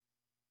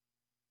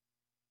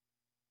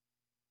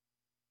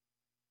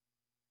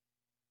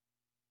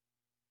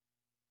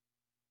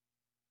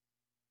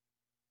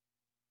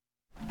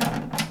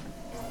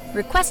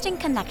Requesting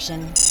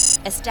connection.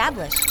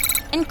 Established.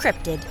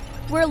 Encrypted.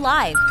 We're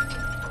live.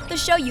 The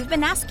show you've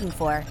been asking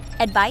for.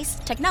 Advice,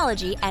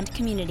 technology, and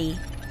community.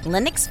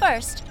 Linux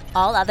first,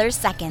 all others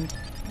second.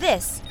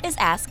 This is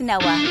Ask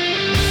Noah.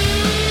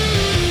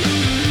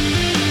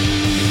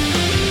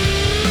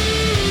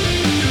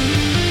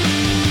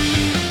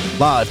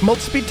 Live from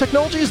Multispeed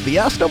Technologies, the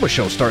Ask Noah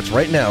Show starts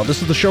right now.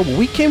 This is the show where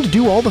we came to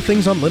do all the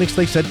things on Linux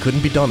they said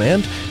couldn't be done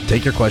and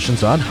take your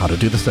questions on how to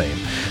do the same.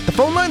 The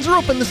phone lines are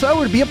open this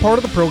hour to be a part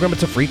of the program.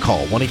 It's a free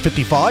call,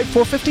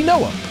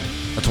 1-855-450-NOAH.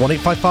 That's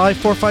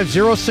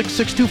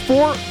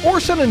 1-855-450-6624, or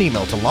send an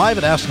email to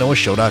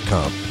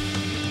live@asknoahshow.com.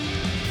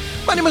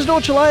 My name is Noah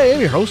Chalai. I am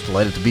your host.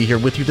 Delighted to be here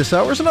with you this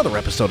hour as another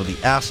episode of the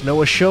Ask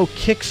Noah Show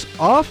kicks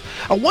off.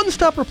 A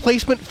one-stop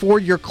replacement for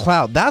your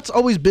cloud. That's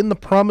always been the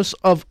promise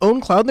of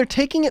OwnCloud, and they're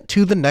taking it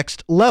to the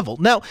next level.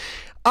 Now,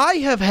 I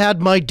have had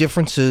my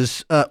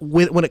differences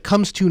when it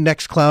comes to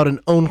Nextcloud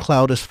and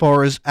OwnCloud as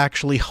far as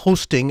actually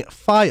hosting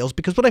files,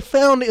 because what I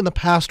found in the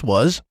past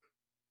was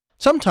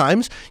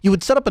sometimes you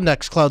would set up a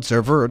Nextcloud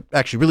server, or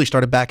actually really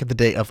started back at the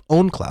day of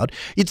OwnCloud.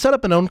 You'd set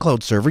up an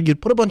OwnCloud server,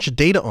 you'd put a bunch of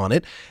data on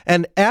it,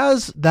 and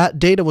as that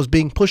data was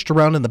being pushed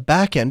around in the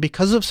back end,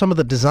 because of some of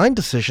the design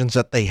decisions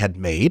that they had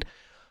made,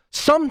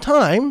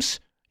 sometimes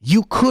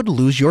you could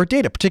lose your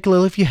data,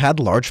 particularly if you had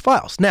large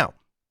files. Now,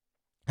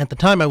 at the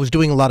time I was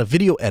doing a lot of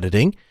video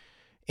editing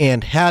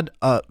and had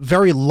a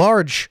very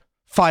large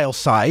file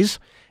size,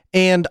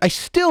 and I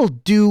still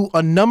do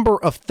a number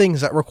of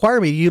things that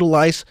require me to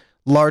utilize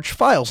large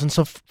files. And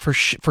so for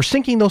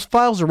syncing those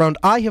files around,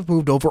 I have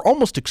moved over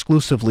almost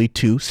exclusively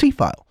to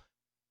C-File.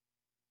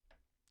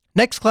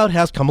 Nextcloud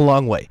has come a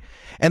long way,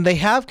 and they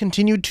have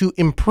continued to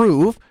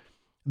improve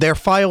their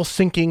file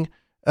syncing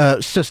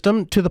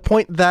system to the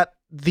point that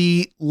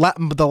the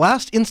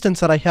last instance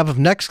that I have of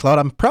Nextcloud,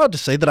 I'm proud to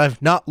say that I've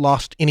not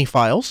lost any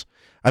files.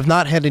 I've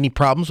not had any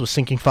problems with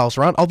syncing files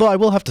around, although I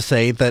will have to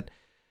say that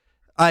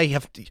I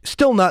have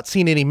still not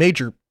seen any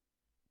major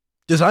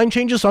design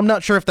changes, so I'm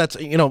not sure if that's,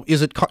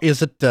 is it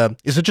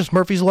just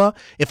Murphy's Law?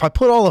 If I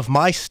put all of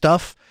my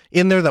stuff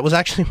in there that was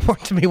actually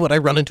important to me, would I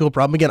run into a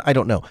problem again? I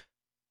don't know.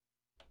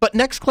 But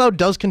Nextcloud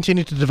does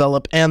continue to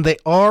develop, and they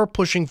are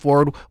pushing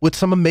forward with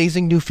some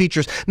amazing new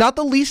features, not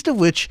the least of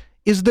which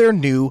is their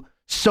new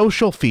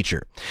social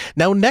feature.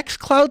 Now,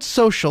 Nextcloud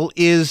Social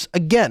is,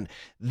 again,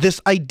 this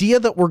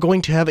idea that we're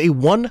going to have a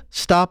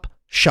one-stop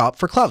shop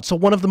for cloud. So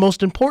one of the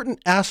most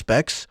important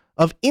aspects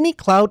of any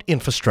cloud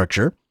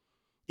infrastructure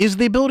is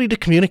the ability to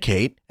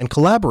communicate and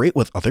collaborate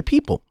with other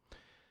people.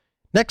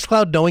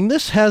 Nextcloud, knowing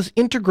this, has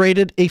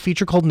integrated a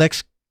feature called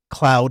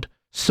Nextcloud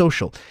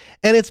Social,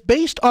 and it's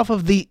based off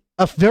of a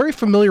very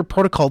familiar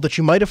protocol that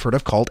you might have heard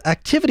of called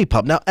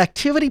ActivityPub. Now,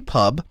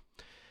 ActivityPub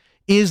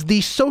is the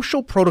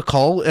social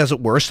protocol, as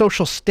it were,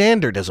 social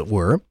standard, as it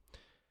were,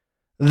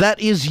 that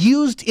is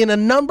used in a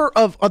number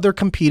of other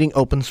competing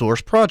open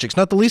source projects,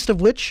 not the least of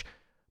which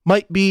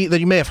might be, that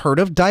you may have heard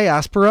of,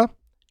 Diaspora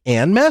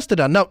and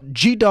Mastodon. Now,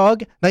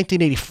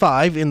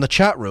 GDog1985 in the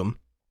chat room,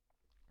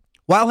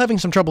 while having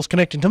some troubles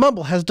connecting to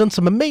Mumble, has done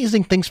some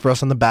amazing things for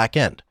us on the back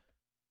end.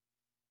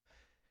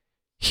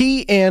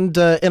 He and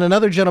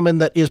another gentleman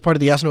that is part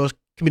of the Ask Noah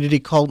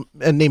community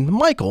named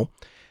Michael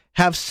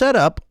have set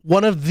up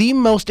one of the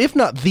most, if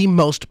not the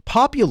most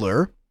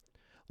popular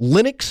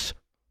Linux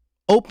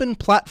open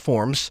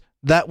platforms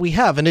that we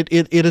have, and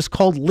it is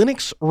called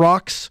Linux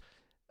Rocks.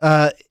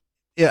 I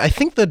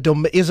think the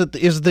domain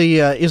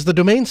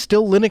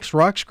still Linux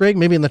Rocks, Greg?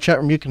 Maybe in the chat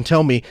room you can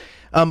tell me.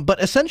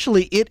 But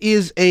essentially, it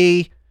is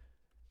a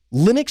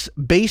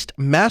Linux-based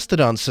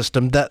Mastodon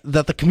system that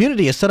the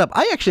community has set up.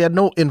 I actually had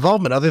no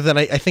involvement other than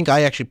I think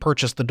I actually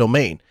purchased the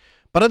domain.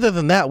 But other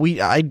than that,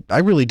 I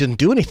really didn't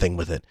do anything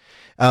with it.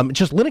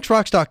 Just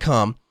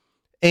linuxrocks.com,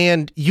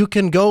 and you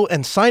can go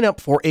and sign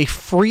up for a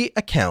free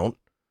account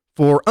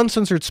for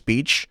uncensored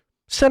speech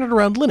centered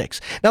around Linux.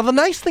 Now, the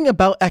nice thing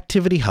about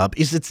ActivityHub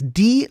is it's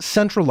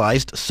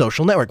decentralized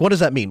social network. What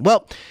does that mean?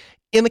 Well,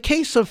 in the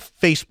case of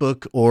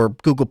Facebook or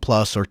Google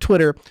Plus or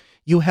Twitter,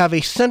 you have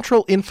a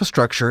central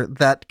infrastructure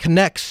that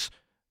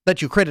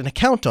you create an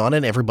account on,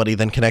 and everybody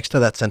then connects to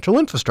that central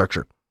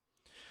infrastructure.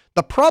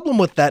 The problem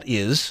with that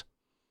is,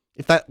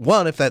 if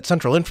that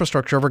central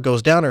infrastructure ever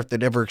goes down, or if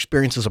it ever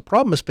experiences a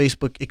problem, as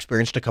Facebook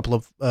experienced a couple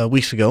of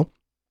weeks ago,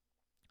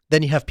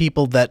 then you have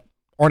people that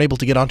aren't able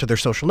to get onto their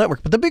social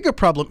network. But the bigger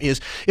problem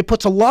is it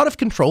puts a lot of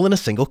control in a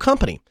single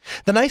company.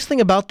 The nice thing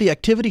about the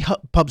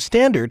ActivityPub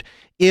standard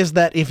is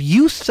that if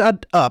you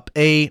set up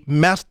a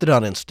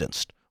Mastodon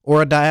instance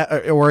or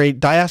a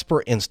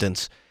Diaspora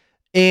instance,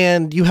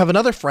 and you have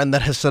another friend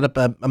that has set up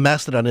a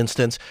Mastodon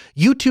instance,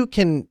 you two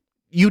can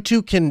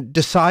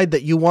decide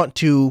that you want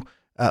to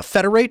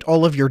federate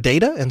all of your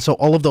data, and so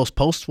all of those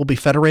posts will be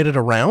federated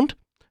around.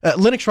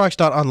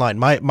 LinuxRocks.online.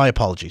 My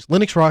apologies.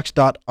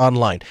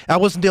 LinuxRocks.online. I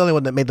wasn't the only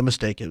one that made the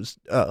mistake. It was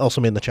also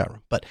me in the chat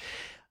room. But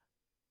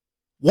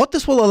what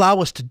this will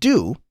allow us to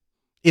do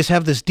is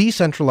have this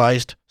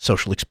decentralized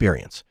social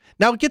experience.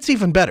 Now, it gets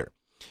even better.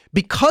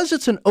 Because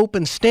it's an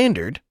open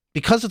standard,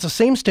 because it's the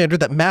same standard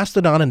that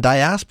Mastodon and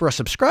Diaspora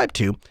subscribe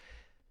to,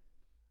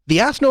 The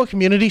Ask Noah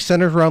community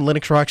centered around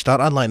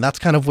linuxrocks.online. That's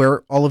kind of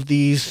where all of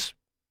these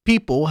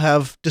people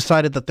have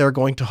decided that they're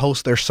going to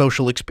host their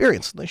social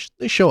experience.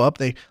 They show up,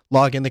 they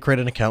log in, they create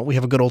an account. We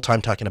have a good old time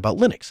talking about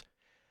Linux.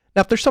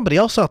 Now, if there's somebody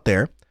else out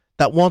there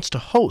that wants to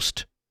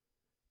host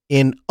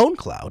in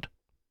OwnCloud,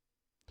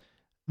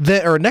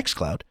 or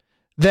Nextcloud,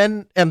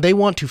 and they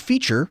want to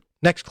feature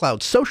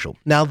Nextcloud Social,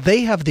 now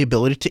they have the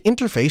ability to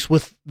interface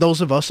with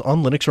those of us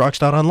on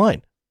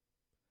linuxrocks.online.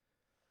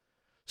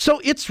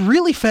 So it's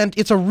really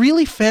it's a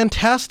really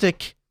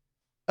fantastic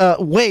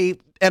way,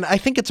 and I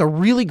think it's a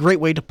really great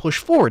way to push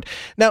forward.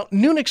 Now,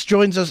 Nunix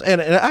joins us, and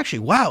actually,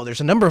 wow,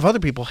 there's a number of other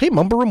people. Hey,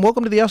 Mumble Room,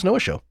 welcome to the Ask Noah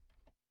Show.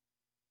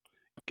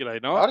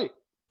 G'day, Noah. Howdy.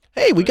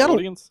 Hey, we got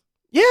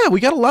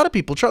a lot of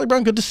people. Charlie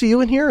Brown, good to see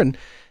you in here, and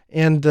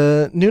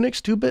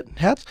Nunix 2-bit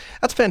hats.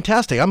 That's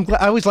fantastic.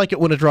 I always like it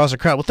when it draws a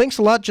crowd. Well, thanks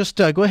a lot. Just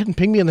go ahead and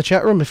ping me in the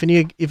chat room. If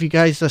you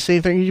guys say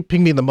anything, you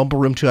ping me in the Mumble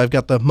Room too. I've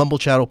got the Mumble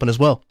chat open as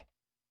well.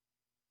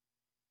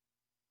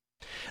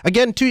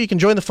 Again, too, you can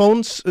join the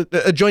phones,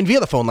 join via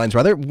the phone lines,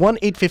 rather.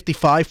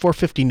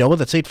 1-855-450-NOAH.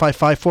 That's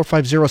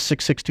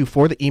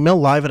 855-450-6624. The email,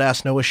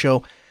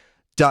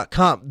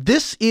 live@asknoahshow.com.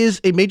 This is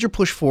a major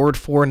push forward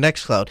for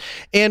Nextcloud.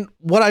 And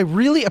what I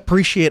really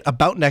appreciate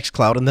about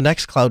Nextcloud and the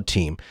Nextcloud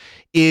team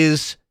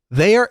is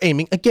they are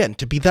aiming, again,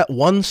 to be that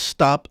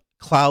one-stop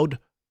cloud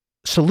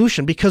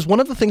solution. Because one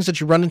of the things that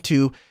you run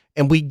into,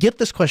 and we get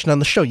this question on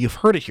the show, you've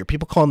heard it here.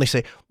 People call and they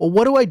say, well,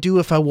 what do I do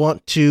if I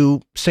want to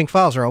sync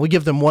files around? We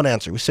give them one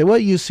answer. We say, well,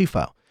 use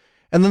cfile.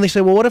 And then they say,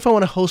 well, what if I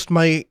want to host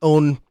my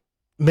own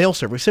mail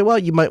server? We say, well,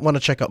 you might want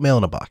to check out Mail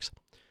in a Box.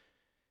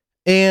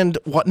 And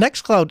what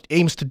Nextcloud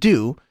aims to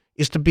do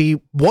is to be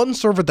one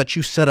server that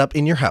you set up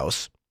in your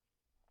house,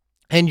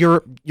 and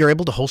you're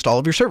able to host all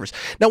of your servers.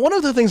 Now, one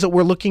of the things that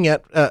we're looking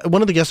at,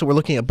 one of the guests that we're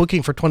looking at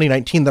booking for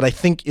 2019 that I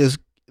think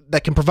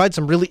that can provide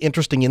some really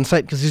interesting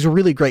insight, because he's a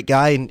really great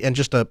guy and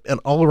just an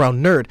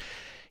all-around nerd.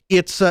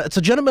 It's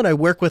a gentleman I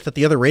work with at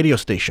the other radio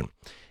station,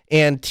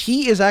 and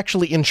he is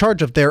actually in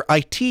charge of their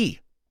IT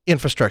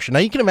infrastructure. Now,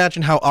 you can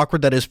imagine how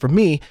awkward that is for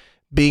me,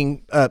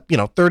 being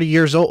 30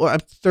 years old. I'm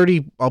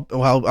 30.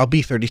 I'll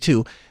be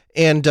 32,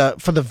 and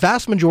for the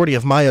vast majority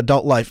of my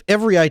adult life,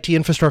 every IT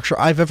infrastructure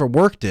I've ever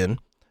worked in,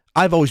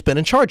 I've always been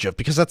in charge of,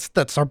 because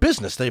that's our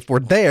business. If we're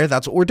there,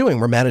 that's what we're doing.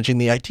 We're managing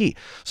the IT.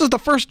 So it's the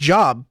first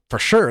job, for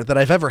sure, that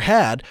I've ever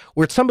had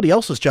where it's somebody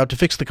else's job to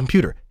fix the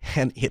computer.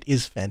 And it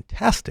is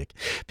fantastic,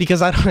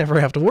 because I don't ever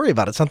have to worry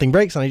about it. Something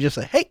breaks and I just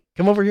say, hey,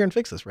 come over here and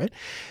fix this, right?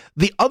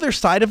 The other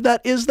side of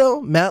that is,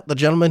 though, Matt, the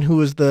gentleman who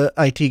is the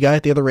IT guy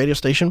at the other radio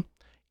station,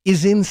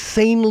 is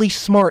insanely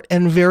smart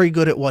and very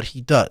good at what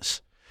he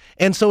does.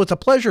 And so it's a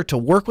pleasure to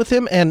work with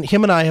him. And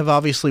him and I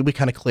have we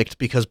kind of clicked,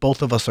 because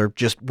both of us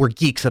we're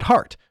geeks at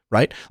heart.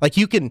 Right? Like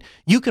you can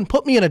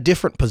put me in a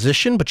different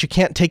position, but you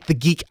can't take the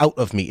geek out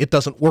of me. It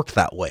doesn't work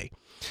that way.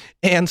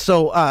 And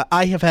so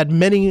I have had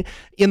many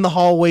in the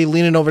hallway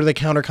leaning over to the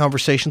counter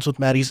conversations with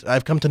Matt.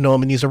 I've come to know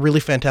him, and he's a really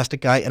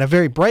fantastic guy and a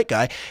very bright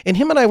guy. And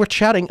him and I were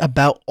chatting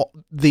about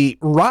the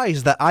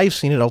rise that I've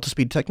seen at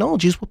Altispeed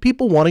Technologies with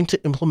people wanting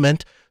to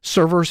implement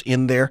servers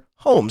in their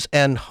homes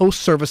and host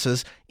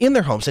services in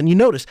their homes. And you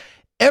notice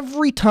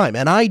every time,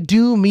 and I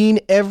do mean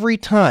every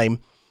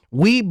time,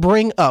 we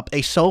bring up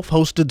a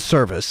self-hosted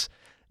service,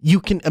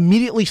 you can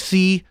immediately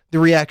see the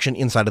reaction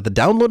inside of the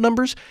download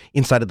numbers,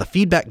 inside of the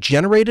feedback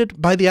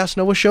generated by the Ask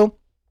Noah Show,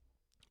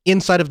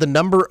 inside of the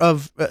number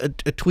of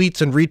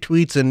tweets and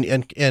retweets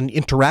and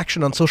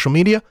interaction on social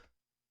media.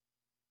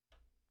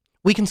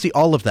 We can see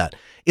all of that.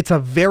 It's a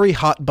very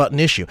hot button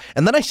issue.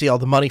 And then I see all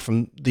the money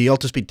from the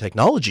Altispeed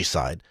Technology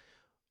side,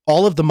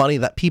 all of the money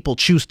that people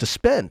choose to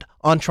spend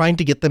on trying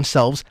to get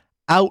themselves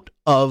off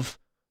of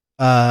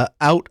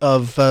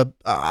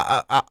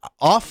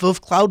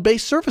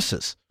cloud-based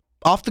services,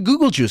 off the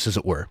Google juice, as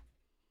it were.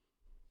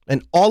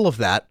 And all of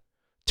that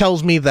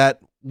tells me that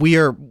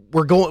we're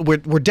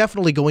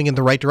definitely going in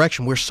the right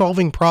direction. We're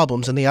solving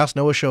problems, and the Ask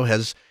Noah Show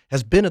has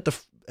been at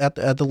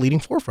the leading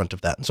forefront of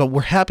that. And so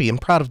we're happy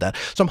and proud of that.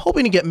 So I'm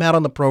hoping to get Matt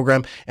on the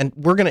program, and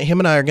him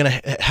and I are gonna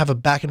have a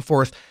back and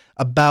forth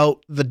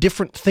about the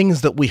different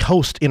things that we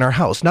host in our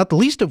house, not the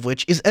least of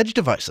which is edge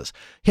devices.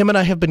 Him and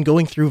I have been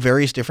going through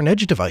various different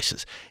edge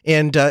devices,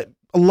 and a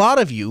lot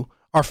of you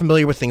are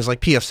familiar with things like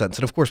pfSense,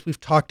 and of course we've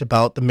talked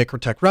about the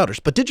Microtech routers,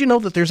 but did you know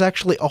that there's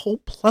actually a whole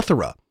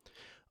plethora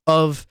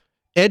of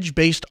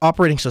edge-based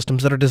operating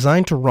systems that are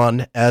designed to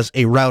run as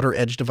a router,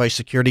 edge device,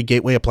 security,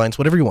 gateway, appliance,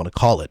 whatever you want to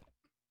call it?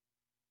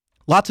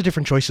 Lots of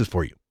different choices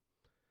for you.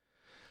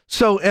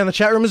 So, and the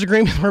chat room is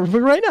agreeing with me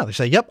right now. They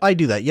say, yep, I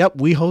do that. Yep,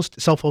 we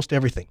self-host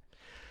everything.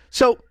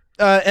 So,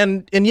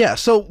 and yeah,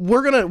 so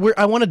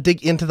I want to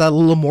dig into that a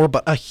little more,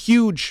 but a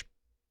huge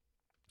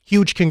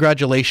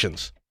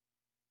congratulations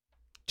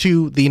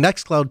to the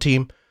Nextcloud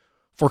team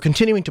for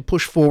continuing to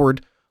push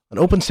forward on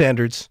open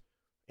standards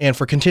and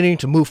for continuing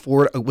to move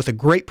forward with a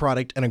great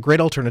product and a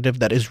great alternative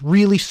that is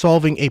really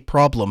solving a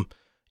problem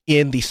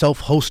in the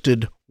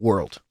self-hosted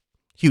world.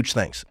 Huge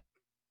thanks.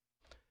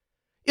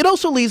 It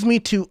also leads me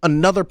to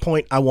another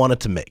point I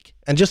wanted to make,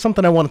 and just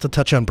something I wanted to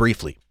touch on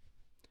briefly.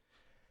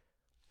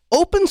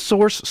 Open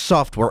source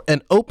software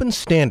and open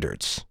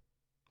standards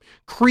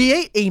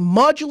create a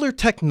modular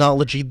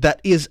technology that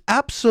is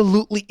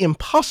absolutely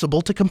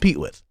impossible to compete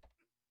with.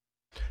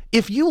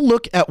 If you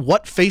look at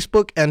what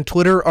Facebook and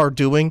Twitter are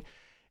doing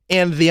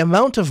and the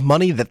amount of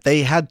money that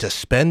they had to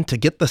spend to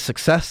get the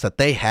success that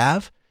they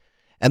have,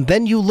 and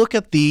then you look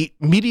at the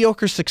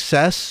mediocre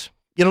success,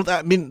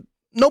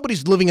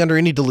 nobody's living under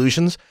any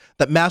delusions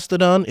that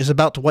Mastodon is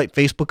about to wipe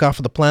Facebook off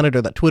of the planet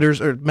or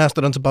that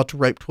Mastodon's about to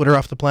wipe Twitter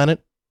off the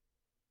planet.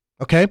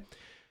 Okay?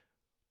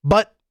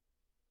 But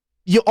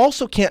you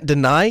also can't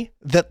deny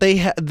that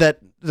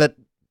that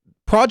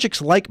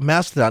projects like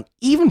Mastodon,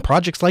 even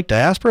projects like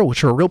Diaspora,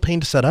 which are a real pain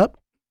to set up,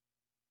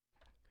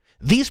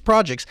 these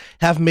projects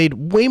have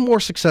made way more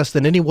success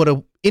than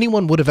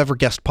anyone would have ever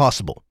guessed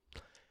possible.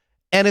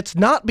 And it's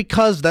not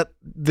because that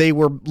they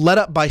were led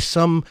up by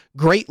some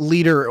great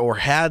leader or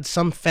had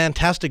some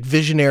fantastic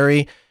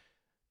visionary.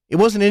 It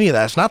wasn't any of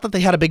that. It's not that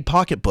they had a big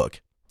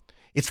pocketbook.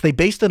 It's they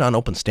based it on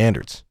open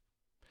standards.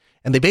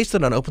 And they based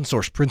it on open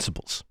source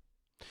principles.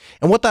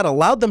 And what that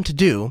allowed them to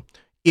do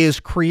is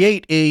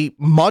create a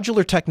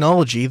modular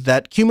technology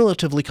that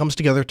cumulatively comes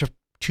together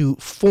to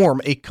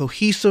form a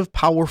cohesive,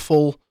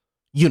 powerful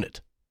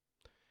unit.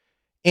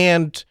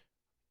 And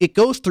it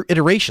goes through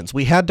iterations.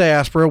 We had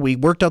Diaspora. We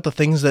worked out the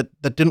things that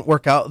didn't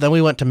work out. Then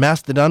we went to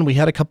Mastodon. We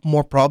had a couple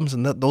more problems,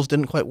 and those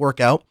didn't quite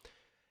work out.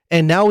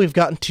 And now we've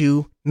gotten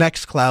to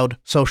Nextcloud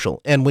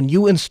Social. And when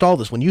you install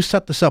this, when you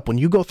set this up, when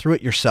you go through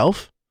it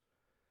yourself,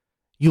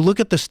 you look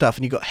at this stuff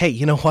and you go, hey,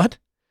 you know what?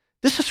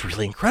 This is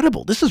really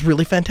incredible. This is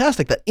really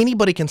fantastic that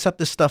anybody can set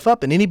this stuff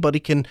up and anybody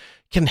can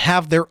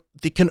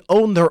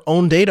own their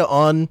own data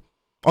on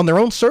their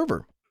own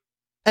server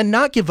and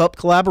not give up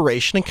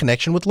collaboration and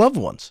connection with loved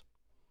ones.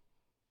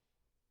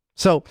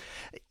 So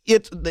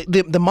it's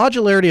the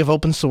modularity of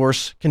open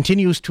source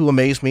continues to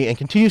amaze me and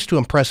continues to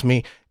impress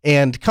me,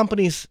 and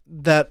companies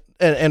that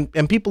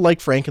and people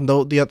like Frank and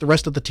the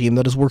rest of the team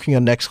that is working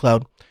on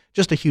Nextcloud,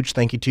 just a huge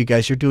thank you to you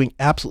guys. You're doing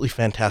absolutely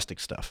fantastic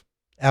stuff.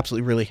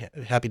 Absolutely really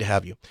happy to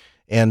have you,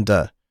 and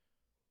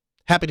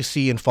happy to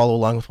see and follow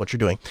along with what you're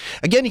doing.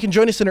 Again, you can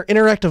join us in our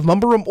interactive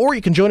Mumble Room, or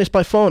you can join us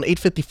by phone,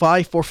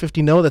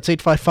 855-450-NO. That's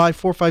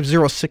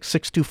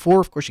 855-450-6624.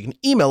 Of course, you can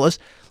email us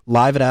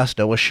live at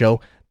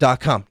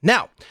AskNoahShow.com.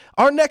 Now,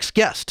 our next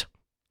guest,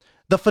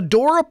 the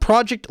Fedora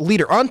project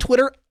leader on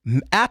Twitter,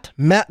 at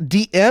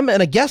MattDM,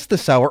 and a guest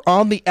this hour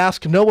on the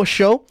Ask Noah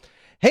Show.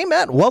 Hey,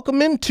 Matt,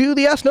 welcome into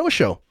the Ask Noah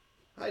Show.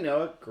 Hi,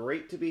 Noah.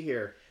 Great to be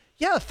here.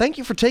 Yeah, thank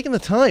you for taking the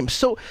time.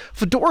 So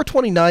Fedora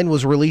 29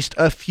 was released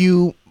a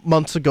few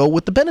months ago.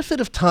 With the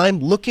benefit of time,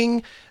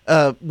 looking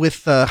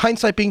with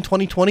hindsight being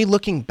 2020,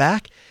 looking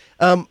back,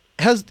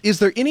 is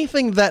there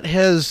anything that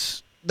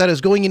is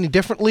going any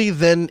differently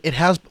than it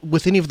has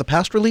with any of the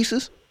past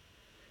releases?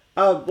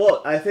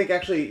 Well, I think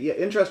actually,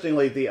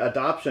 interestingly, the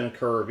adoption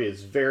curve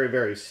is very,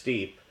 very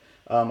steep.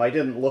 I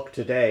didn't look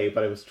today,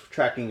 but I was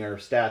tracking our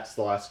stats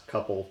the last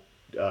couple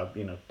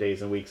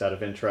days and weeks out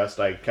of interest.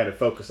 I kind of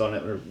focus on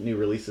it when new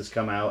releases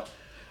come out.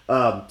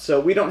 So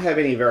we don't have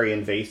any very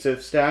invasive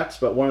stats,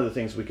 but one of the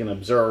things we can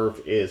observe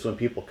is when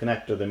people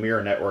connect to the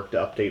Mirror network to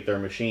update their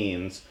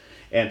machines,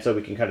 and so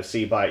we can kind of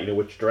see by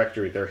which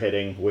directory they're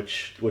hitting,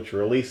 which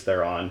release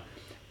they're on.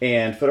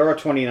 And Fedora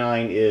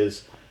 29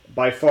 is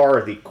by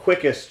far the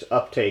quickest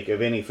uptake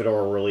of any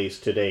Fedora release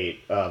to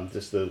date.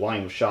 Just the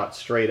line was shot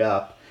straight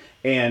up.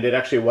 And it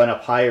actually went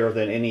up higher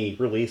than any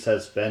release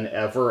has been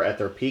ever at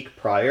their peak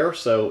prior.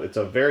 So it's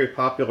a very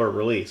popular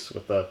release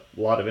with a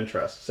lot of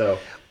interest. So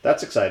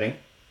that's exciting.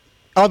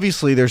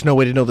 Obviously, there's no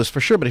way to know this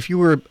for sure, but if you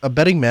were a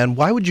betting man,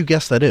 why would you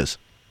guess that is?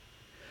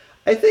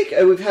 I think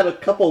we've had a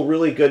couple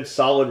really good,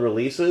 solid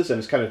releases, and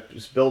it's kind of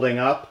just building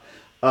up.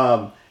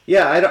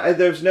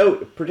 There's no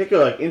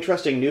particular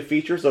interesting new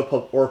features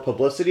or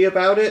publicity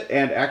about it,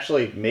 and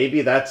actually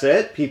maybe that's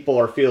it. People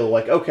are feeling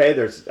like,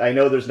 okay, I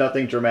know there's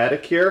nothing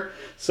dramatic here,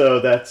 so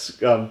that's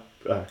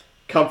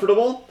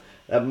comfortable.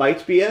 That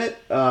might be it.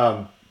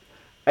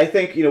 I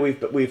think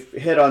we've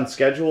hit on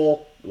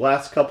schedule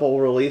last couple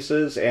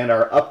releases, and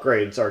our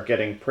upgrades are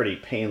getting pretty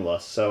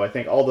painless. So I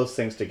think all those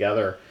things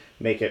together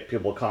make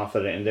people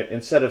confident. And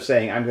instead of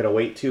saying, I'm going to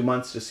wait 2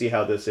 months to see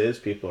how this is,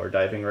 people are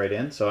diving right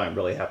in. So I'm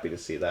really happy to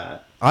see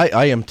that.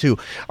 I am too.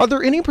 Are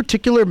there any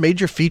particular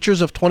major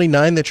features of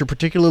 29 that you're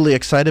particularly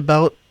excited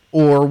about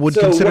or would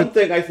consider? One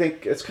thing I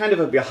think, it's kind of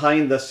a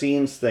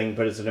behind-the-scenes thing,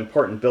 but it's an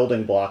important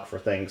building block for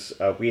things.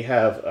 We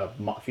have a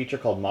feature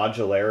called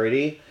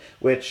modularity,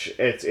 which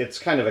it's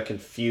kind of a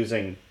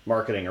confusing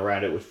marketing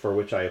around it, for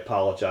which I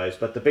apologize.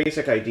 But the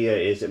basic idea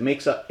is it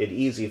makes it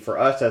easy for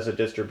us as a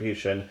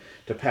distribution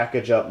to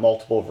package up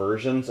multiple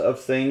versions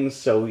of things,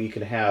 so you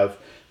can have,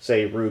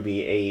 say,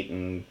 Ruby 8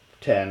 and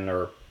 10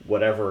 or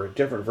whatever,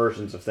 different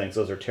versions of things.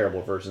 Those are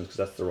terrible versions because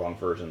that's the wrong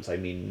versions. I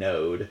mean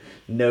Node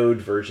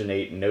version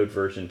 8 and Node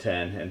version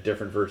 10, and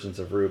different versions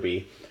of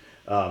Ruby,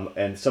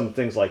 and some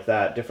things like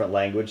that, different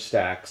language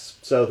stacks,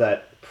 so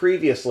that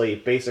previously,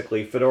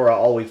 basically, Fedora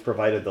always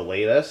provided the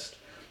latest,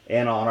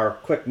 and on our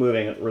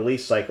quick-moving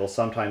release cycle,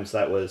 sometimes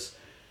that was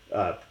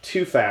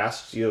too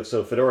fast.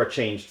 So Fedora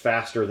changed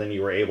faster than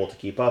you were able to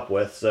keep up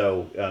with.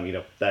 So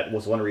that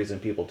was one reason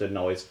people didn't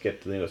always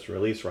get to the newest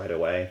release right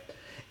away.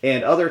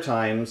 And other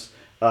times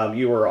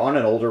you were on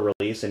an older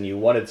release and you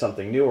wanted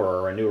something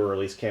newer, or a newer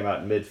release came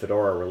out mid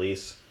Fedora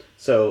release.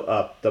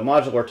 So the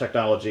modular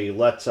technology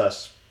lets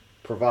us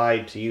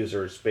provide to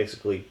users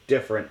basically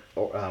different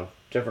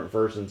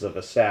versions of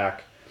a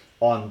stack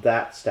on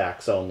that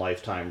stack's own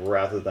lifetime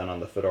rather than on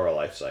the Fedora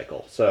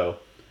lifecycle. So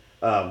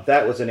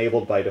that was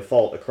enabled by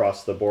default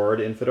across the board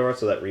in Fedora,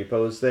 so that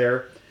repo's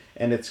there,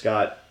 and it's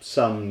got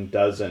some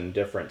dozen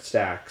different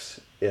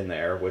stacks in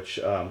there, which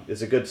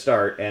is a good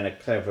start and a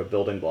kind of a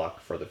building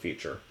block for the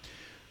future.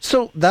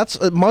 So that's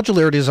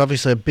modularity is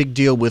obviously a big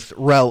deal with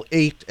RHEL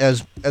 8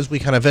 as we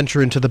kind of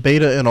venture into the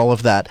beta and all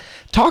of that.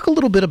 Talk a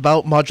little bit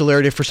about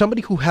modularity for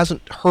somebody who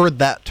hasn't heard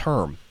that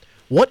term.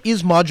 What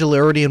is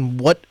modularity and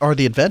what are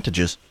the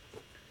advantages?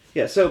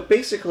 Yeah, so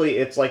basically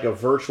it's like a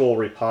virtual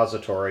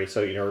repository.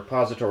 So, a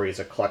repository is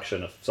a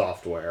collection of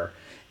software,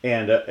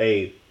 and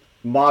a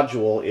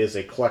module is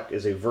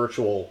a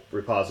virtual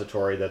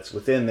repository that's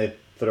within the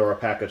Fedora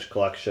package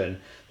collection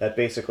that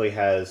basically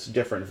has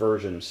different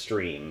version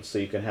streams. So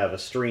you can have a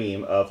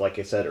stream of, like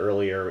I said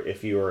earlier,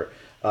 if you were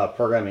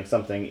programming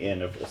something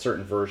in a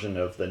certain version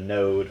of the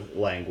Node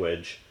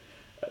language,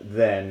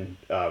 then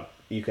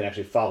you can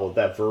actually follow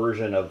that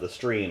version of the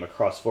stream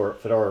across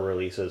Fedora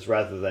releases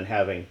rather than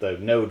having the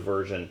Node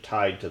version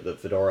tied to the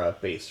Fedora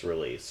base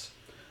release.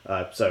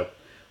 So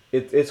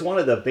it's one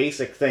of the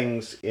basic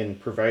things in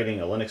providing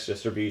a Linux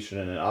distribution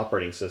and an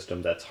operating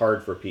system that's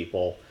hard for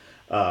people.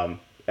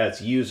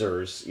 As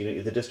users,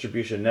 the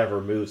distribution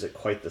never moves at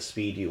quite the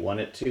speed you want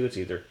it to. It's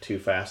either too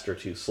fast or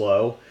too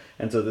slow.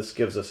 And so this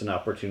gives us an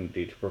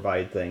opportunity to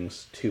provide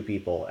things to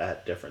people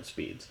at different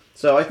speeds.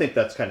 So I think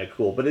that's kind of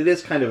cool, but it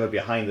is kind of a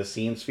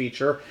behind-the-scenes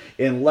feature,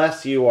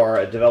 unless you are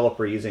a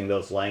developer using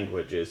those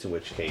languages, in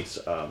which case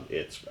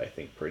it's, I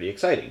think, pretty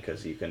exciting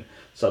because you can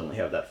suddenly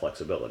have that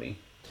flexibility.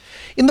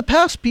 In the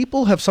past,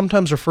 people have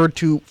sometimes referred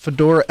to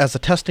Fedora as a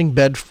testing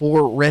bed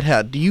for Red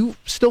Hat. Do you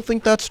still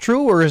think that's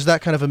true, or is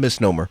that kind of a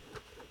misnomer?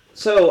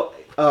 So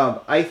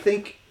I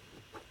think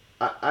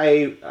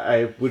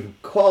I would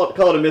call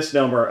it a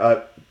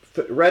misnomer.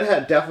 Red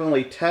Hat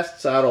definitely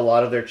tests out a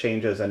lot of their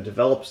changes and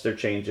develops their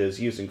changes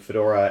using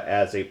Fedora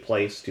as a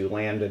place to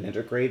land and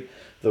integrate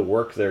the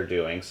work they're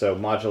doing. So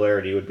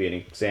modularity would be an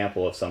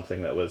example of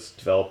something that was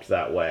developed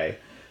that way.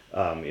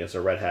 It's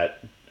a Red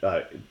Hat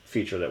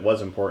feature that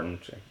was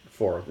important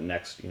for the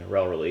next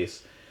RHEL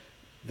release.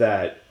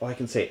 That, I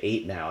can say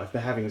 8 now. I've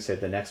been having to say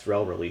the next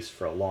RHEL release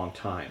for a long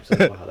time. So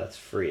wow, that's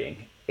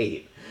freeing.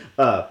 8.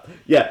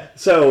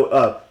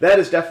 So that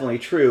is definitely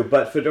true,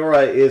 but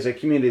Fedora is a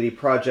community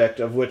project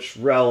of which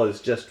RHEL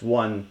is just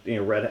one,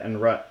 Red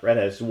Hat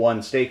is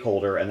one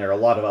stakeholder, and there are a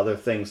lot of other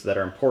things that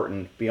are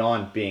important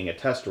beyond being a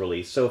test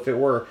release. So if it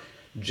were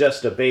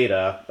just a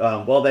beta,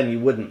 well then you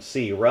wouldn't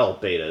see RHEL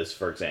betas,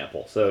 for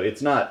example. So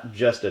it's not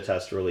just a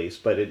test release,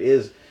 but it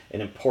is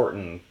an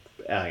important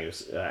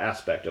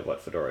aspect of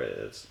what Fedora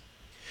is.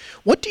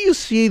 What do you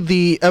see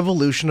the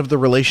evolution of the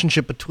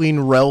relationship between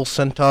RHEL,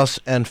 CentOS,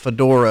 and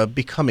Fedora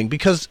becoming?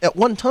 Because at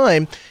one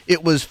time,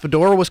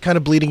 Fedora was kind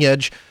of bleeding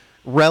edge,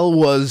 RHEL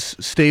was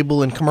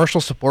stable in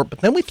commercial support, but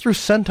then we threw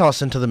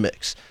CentOS into the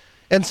mix.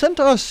 And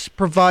CentOS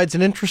provides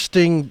an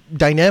interesting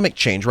dynamic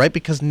change, right?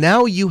 Because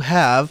now you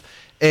have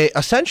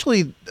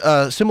essentially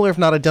similar, if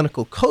not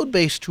identical, code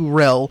base to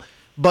RHEL,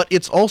 but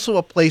it's also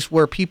a place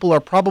where people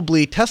are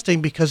probably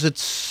testing because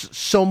it's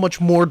so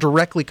much more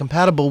directly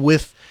compatible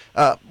with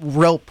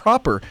RHEL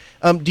proper.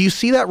 Do you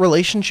see that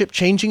relationship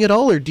changing at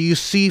all, or do you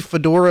see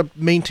Fedora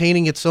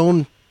maintaining its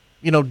own,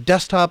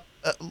 desktop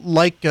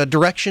like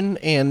direction,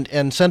 and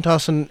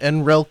CentOS and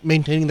RHEL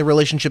maintaining the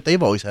relationship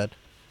they've always had?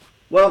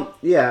 Well,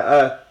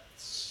 yeah.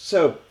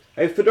 So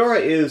Fedora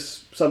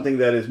is something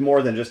that is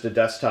more than just a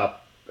desktop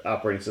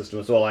operating system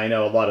as well. I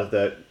know a lot of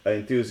the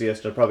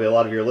enthusiasts, and probably a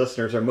lot of your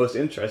listeners, are most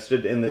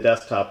interested in the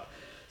desktop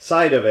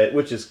side of it,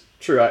 which is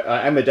true.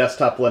 I'm a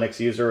desktop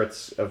Linux user.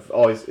 It's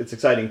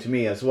exciting to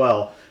me as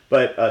well.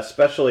 But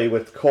especially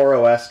with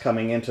CoreOS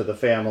coming into the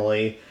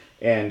family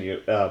and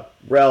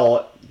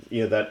RHEL,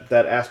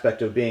 that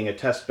aspect of being a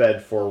test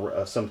bed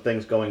for some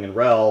things going in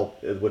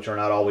RHEL, which are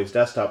not always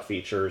desktop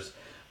features,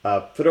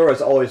 Fedora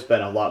has always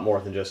been a lot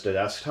more than just a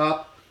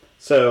desktop.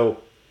 So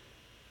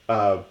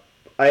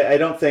I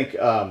don't think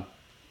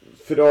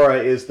Fedora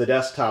is the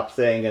desktop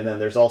thing, and then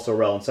there's also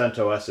RHEL and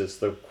CentOS is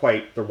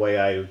quite the way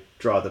I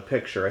draw the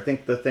picture. I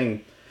think the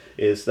thing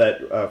is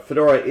that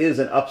Fedora is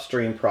an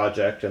upstream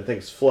project, and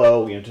things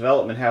flow.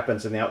 Development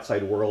happens in the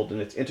outside world,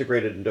 and it's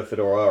integrated into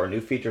Fedora, or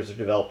new features are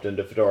developed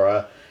into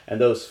Fedora, and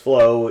those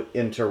flow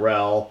into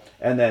RHEL.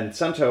 And then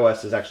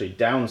CentOS is actually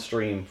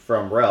downstream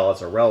from RHEL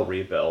as a RHEL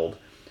rebuild.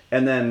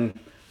 And then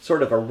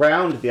sort of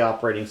around the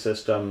operating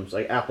systems,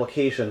 like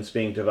applications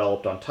being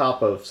developed on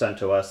top of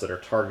CentOS that are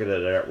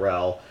targeted at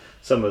RHEL,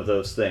 some of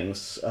those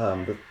things.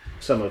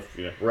 some of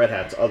Red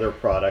Hat's other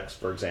products,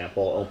 for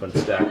example,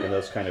 OpenStack and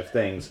those kind of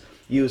things,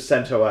 use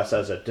CentOS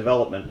as a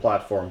development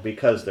platform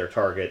because their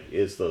target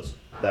is that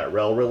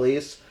RHEL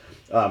release.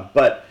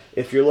 But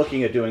if you're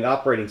looking at doing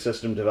operating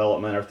system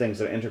development or things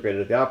that are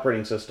integrated at the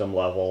operating system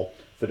level,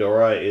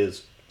 Fedora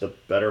is the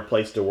better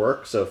place to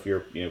work. So if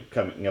you're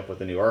coming up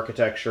with a new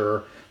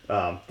architecture,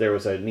 there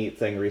was a neat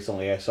thing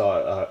recently. I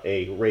saw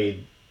a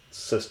RAID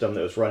system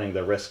that was running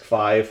the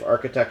RISC-V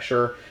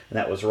architecture, and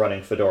that was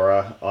running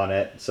Fedora on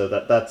it. So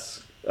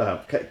that's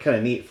kind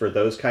of neat for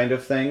those kind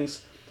of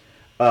things.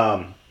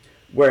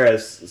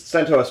 Whereas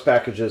CentOS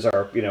packages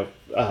are,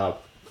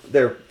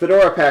 they're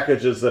Fedora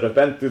packages that have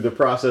been through the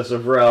process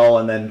of RHEL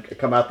and then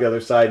come out the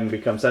other side and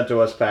become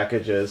CentOS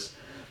packages.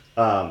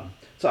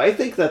 So I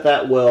think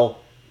that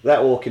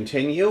will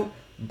continue.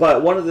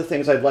 But one of the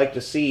things I'd like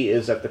to see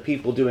is that the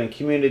people doing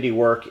community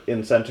work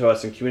in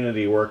CentOS and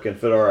community work in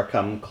Fedora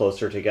come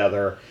closer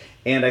together.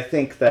 And I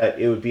think that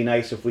it would be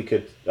nice if we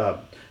could,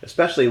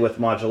 especially with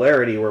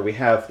modularity, where we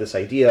have this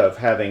idea of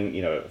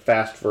having a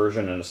fast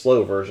version and a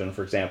slow version,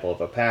 for example,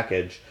 of a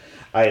package.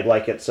 I'd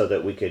like it so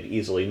that we could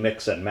easily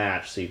mix and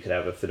match, so you could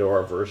have a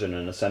Fedora version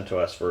and a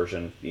CentOS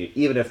version,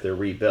 even if they're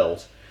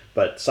rebuilt,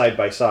 but side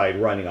by side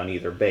running on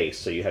either base.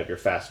 So you have your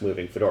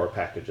fast-moving Fedora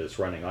packages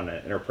running on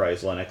an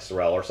enterprise Linux,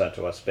 RHEL, or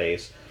CentOS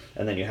base,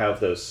 and then you have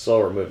those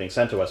slower-moving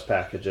CentOS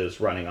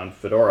packages running on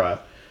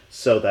Fedora,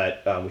 so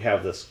that we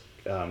have this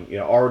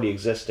already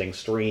existing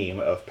stream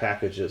of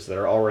packages that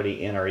are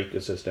already in our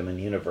ecosystem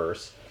and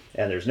universe.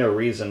 And there's no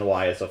reason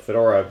why, as a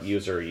Fedora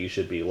user, you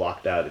should be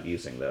locked out of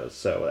using those.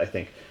 So I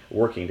think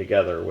working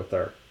together with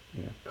our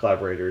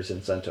collaborators in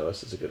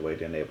CentOS is a good way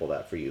to enable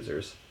that for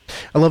users.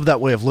 I love that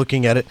way of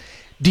looking at it.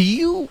 Do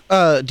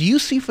you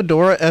see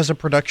Fedora as a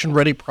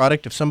production-ready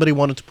product? If somebody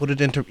wanted to put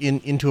it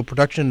into a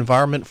production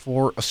environment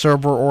for a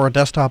server or a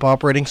desktop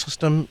operating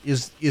system,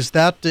 is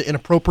that an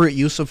appropriate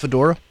use of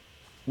Fedora?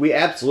 We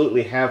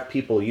absolutely have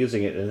people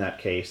using it in that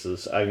case.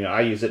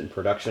 I use it in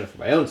production for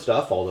my own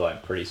stuff, although I'm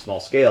pretty small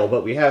scale,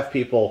 but we have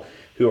people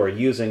who are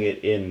using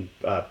it in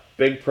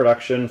big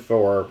production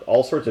for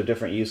all sorts of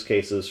different use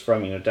cases,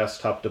 from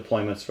desktop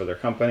deployments for their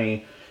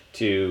company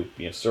to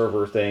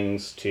server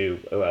things to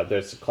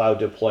there's cloud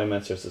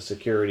deployments. There's a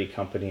security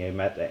company I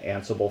met at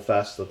Ansible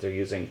Fest that they're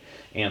using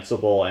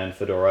Ansible and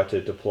Fedora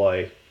to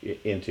deploy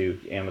into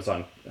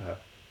Amazon,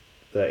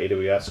 the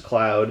AWS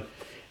cloud.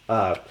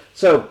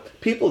 So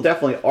people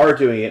definitely are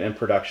doing it in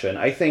production.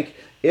 I think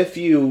if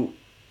you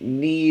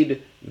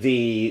need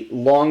the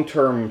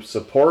long-term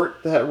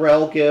support that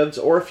RHEL gives,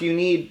 or if you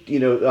need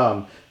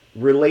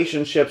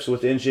relationships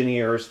with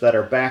engineers that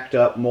are backed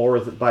up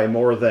by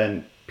more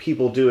than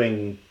people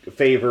doing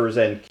favors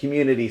and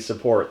community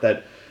support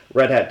that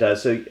Red Hat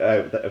does,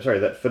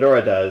 that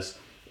Fedora does,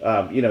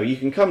 you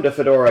can come to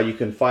Fedora, you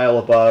can file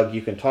a bug,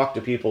 you can talk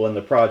to people in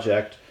the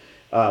project.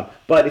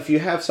 But if you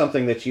have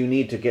something that you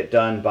need to get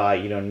done by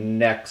in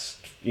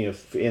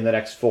the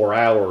next 4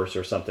 hours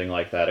or something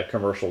like that, a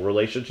commercial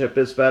relationship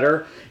is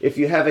better. If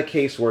you have a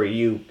case where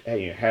you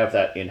have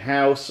that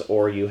in-house,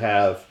 or you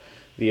have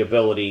the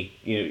ability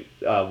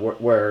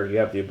where you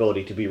have the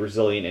ability to be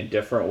resilient in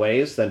different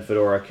ways, then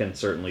Fedora can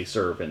certainly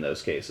serve in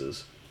those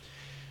cases.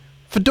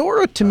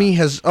 Fedora to me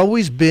has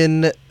always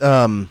been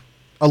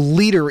a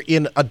leader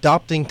in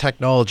adopting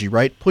technology,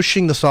 right?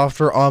 Pushing the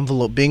software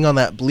envelope, being on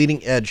that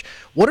bleeding edge.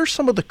 What are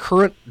some of the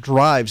current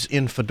drives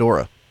in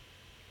Fedora?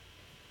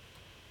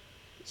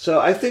 So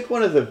I think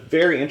one of the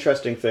very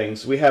interesting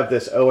things, we have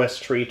this OS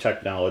tree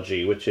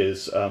technology, which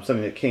is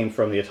something that came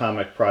from the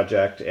Atomic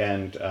project,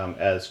 and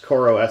as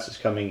CoreOS is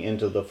coming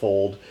into the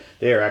fold,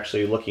 they are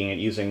actually looking at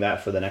using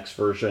that for the next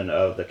version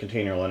of the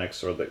container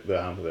Linux, or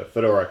the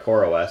Fedora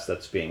CoreOS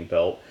that's being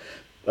built.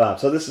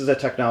 So this is a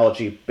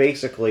technology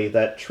basically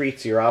that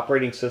treats your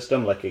operating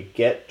system like a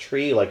get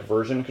tree, like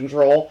version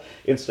control.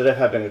 Instead of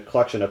having a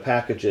collection of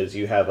packages,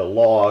 you have a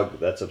log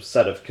that's a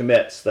set of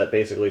commits that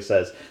basically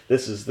says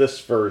this is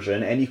this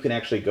version, and you can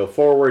actually go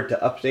forward to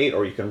update,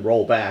 or you can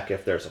roll back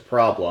if there's a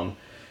problem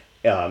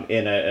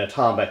in an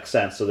atomic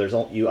sense. So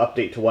you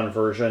update to one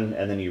version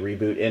and then you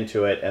reboot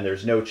into it, and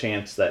there's no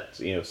chance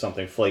that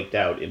something flaked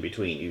out in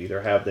between. You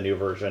either have the new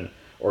version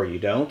or you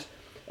don't.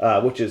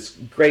 Which is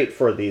great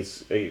for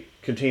these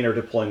container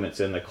deployments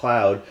in the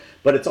cloud,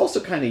 but it's also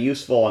kind of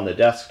useful on the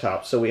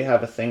desktop. So we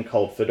have a thing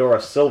called Fedora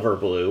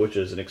Silverblue, which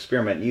is an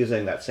experiment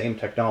using that same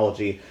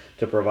technology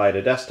to provide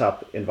a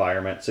desktop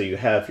environment. So you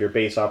have your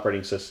base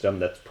operating system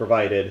that's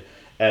provided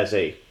as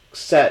a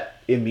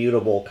set,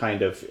 immutable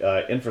kind of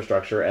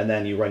infrastructure, and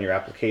then you run your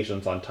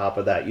applications on top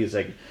of that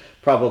using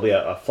probably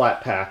a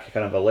flat pack,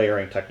 kind of a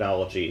layering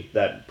technology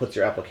that puts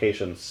your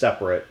applications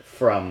separate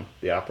from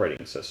the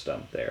operating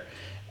system there.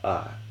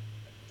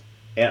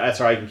 And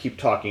sorry, I can keep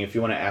talking. If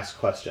you want to ask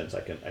questions,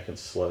 I can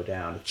slow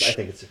down. I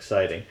think it's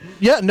exciting.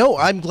 Yeah, no,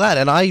 I'm glad,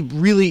 and I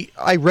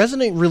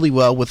resonate really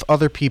well with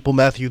other people,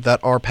 Matthew, that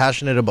are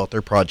passionate about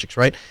their projects.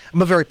 Right?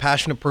 I'm a very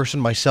passionate person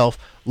myself.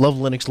 Love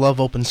Linux,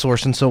 love open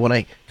source, and so when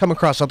I come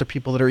across other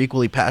people that are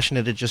equally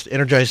passionate, it just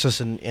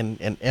energizes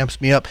and amps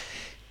me up.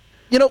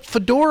 You know,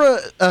 Fedora,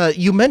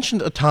 you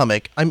mentioned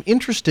Atomic. I'm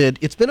interested.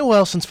 It's been a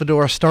while since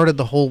Fedora started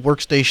the whole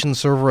workstation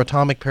server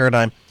Atomic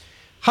paradigm.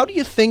 How do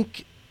you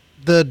think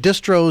the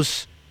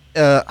distros,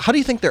 how do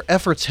you think their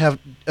efforts have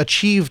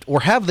achieved,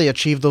 or have they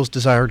achieved those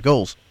desired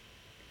goals?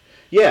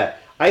 Yeah,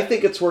 I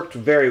think it's worked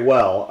very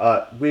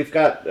well. We've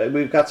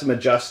got some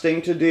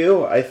adjusting to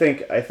do. I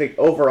think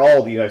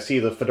overall, I see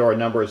the Fedora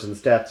numbers and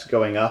stats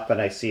going up,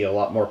 and I see a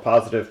lot more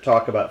positive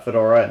talk about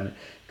Fedora and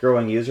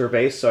growing user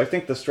base. So I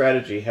think the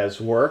strategy has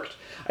worked.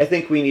 I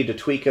think we need to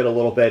tweak it a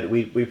little bit.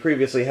 We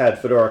previously had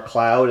Fedora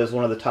Cloud as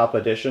one of the top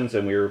editions,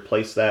 and we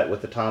replaced that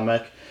with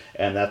Atomic,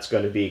 and that's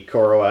going to be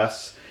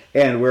CoreOS.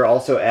 And we're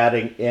also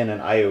adding in an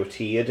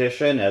IoT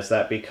edition as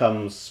that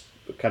becomes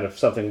kind of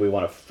something we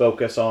want to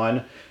focus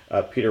on.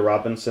 Peter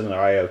Robinson,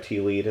 our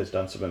IoT lead, has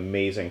done some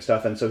amazing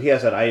stuff, and so he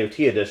has an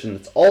IoT edition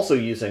that's also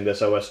using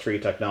this OS tree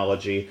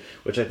technology,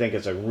 which I think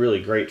is a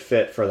really great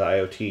fit for the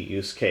IoT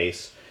use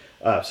case.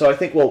 So I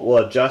think we'll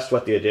adjust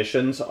what the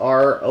additions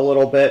are a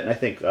little bit, and I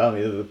think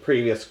the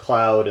previous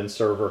cloud and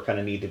server kind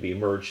of need to be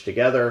merged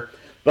together.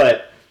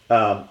 But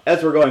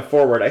as we're going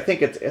forward, I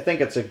think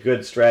it's a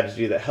good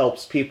strategy that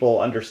helps people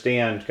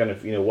understand kind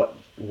of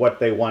what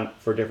they want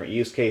for different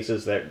use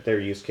cases. Their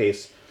use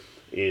case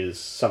is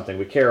something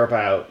we care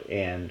about,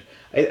 and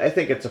I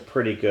think it's a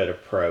pretty good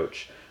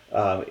approach.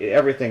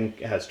 Everything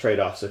has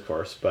trade-offs, of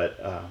course, but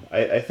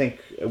I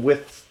think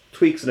with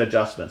tweaks and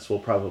adjustments, we'll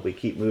probably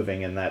keep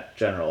moving in that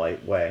general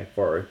way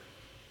forward.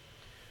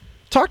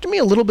 Talk to me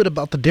a little bit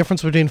about the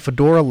difference between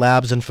Fedora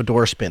Labs and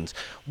Fedora Spins.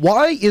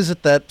 Why is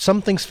it that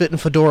some things fit in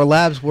Fedora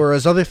Labs,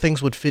 whereas other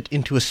things would fit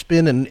into a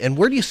spin, and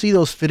where do you see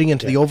those fitting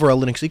into the overall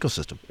Linux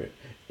ecosystem?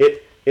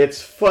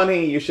 It's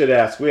funny you should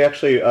ask. We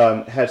actually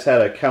has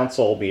had a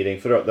council meeting.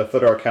 The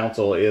Fedora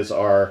Council is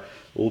our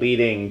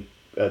leading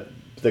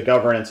the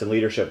governance and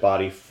leadership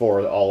body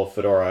for all of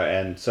Fedora,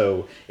 and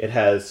so it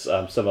has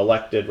some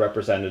elected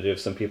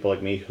representatives, some people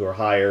like me who are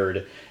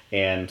hired,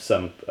 and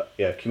some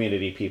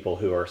community people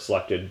who are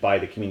selected by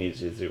the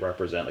communities they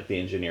represent, like the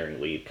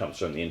engineering lead comes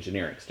from the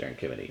engineering steering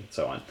committee, and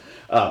so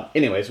on.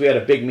 Anyways, we had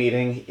a big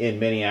meeting in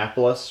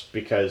Minneapolis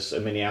because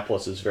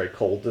Minneapolis is very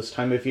cold this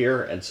time of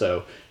year, and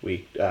so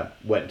we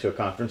went into a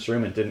conference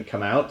room and didn't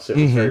come out, so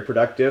it was very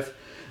productive.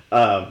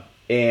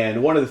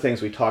 And one of the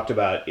things we talked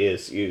about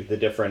is the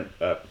different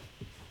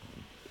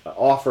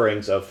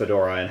offerings of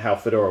Fedora and how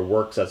Fedora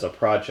works as a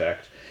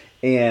project.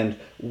 And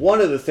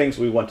one of the things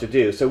we want to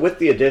do, so with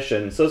the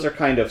additions, those are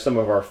kind of some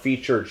of our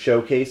featured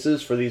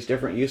showcases for these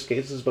different use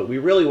cases, but we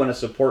really want to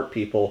support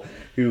people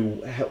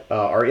who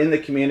are in the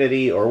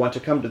community or want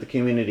to come to the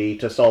community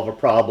to solve a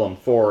problem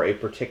for a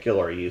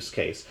particular use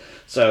case.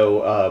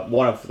 So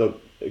one of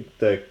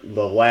the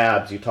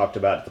labs you talked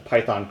about, the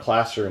Python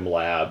Classroom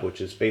Lab, which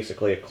is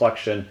basically a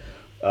collection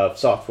of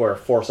software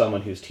for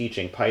someone who's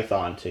teaching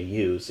Python to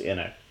use in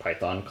a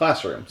Python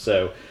classroom.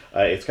 So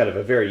it's kind of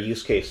a very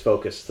use case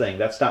focused thing.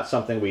 That's not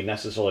something we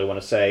necessarily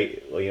want to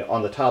say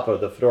on the top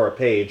of the Fedora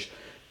page,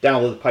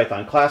 download the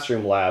Python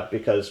Classroom Lab,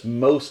 because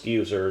most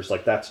users,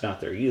 that's not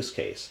their use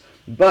case.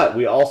 But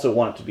we also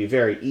want it to be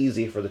very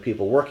easy for the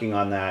people working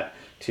on that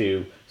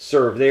to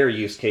serve their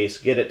use case,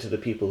 get it to the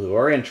people who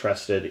are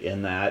interested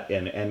in that,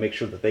 and make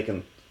sure that they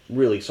can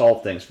really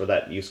solve things for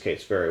that use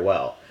case very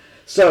well.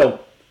 So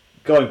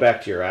going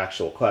back to your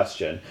actual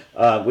question,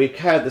 we've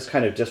had this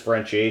kind of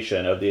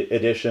differentiation of the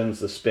editions,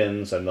 the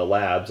spins, and the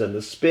labs. And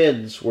the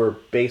spins were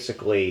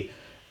basically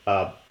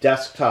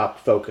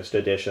desktop-focused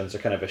editions, are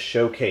kind of a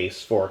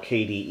showcase for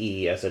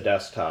KDE as a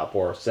desktop,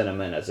 or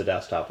Cinnamon as a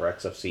desktop, or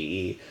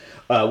XFCE.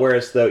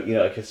 Whereas,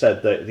 like I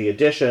said, the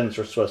editions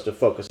were supposed to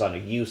focus on a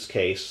use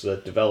case, the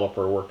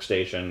developer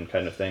workstation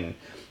kind of thing.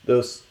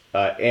 Those,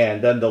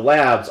 and then the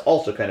labs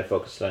also kind of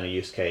focused on a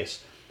use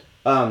case.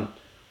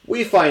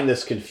 We find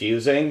this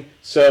confusing,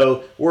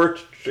 so we're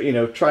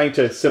trying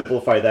to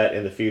simplify that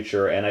in the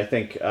future. And I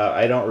think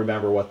I don't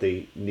remember what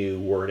the new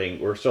wording.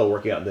 We're still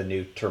working on the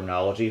new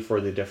terminology for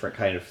the different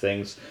kind of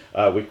things.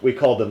 We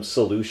call them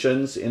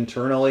solutions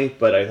internally,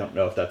 but I don't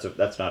know if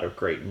that's not a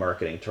great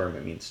marketing term.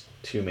 It means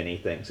too many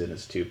things and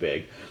it's too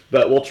big.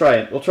 But we'll try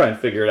and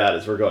figure it out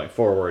as we're going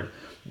forward.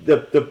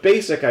 The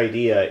basic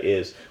idea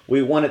is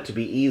we want it to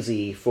be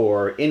easy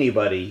for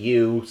anybody,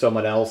 you,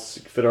 someone else,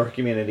 Fedora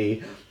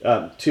community,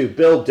 to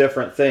build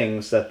different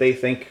things that they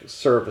think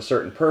serve a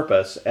certain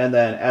purpose. And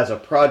then as a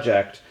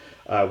project,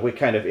 we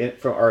kind of,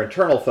 from our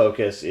internal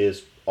focus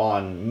is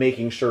on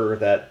making sure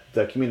that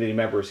the community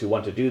members who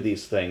want to do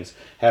these things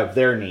have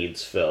their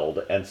needs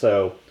filled. And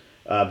so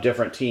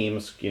different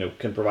teams,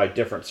 can provide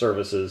different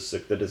services.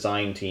 The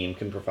design team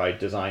can provide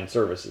design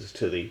services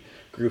to the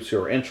groups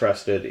who are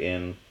interested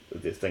in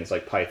things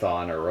like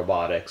Python or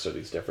robotics or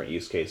these different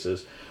use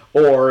cases,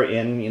 or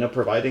in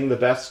providing the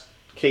best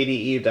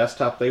KDE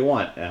desktop they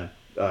want,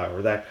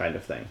 or that kind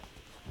of thing.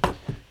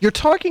 You're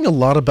talking a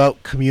lot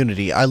about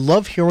community. I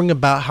love hearing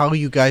about how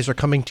you guys are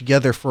coming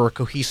together for a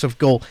cohesive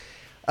goal.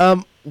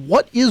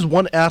 What is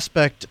one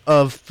aspect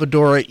of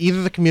Fedora,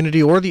 either the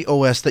community or the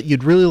OS, that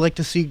you'd really like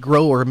to see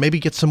grow or maybe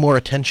get some more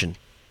attention?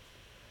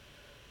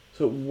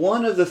 So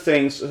one of the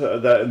things,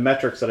 the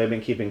metrics that I've been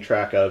keeping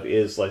track of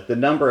is like the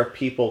number of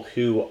people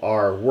who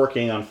are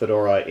working on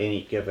Fedora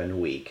any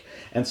given week.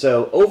 And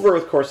so over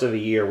the course of a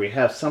year, we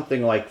have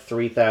something like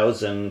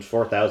 3,000,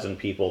 4,000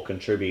 people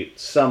contribute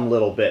some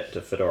little bit to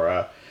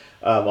Fedora.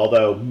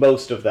 Although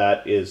most of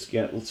that is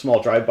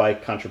small drive-by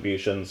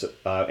contributions,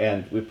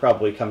 and we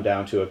probably come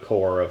down to a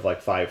core of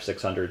like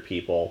 500-600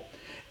 people.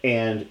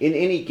 And in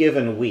any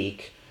given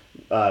week,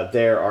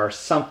 there are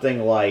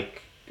something like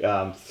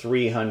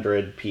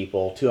 300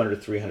 people,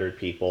 200, 300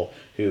 people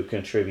who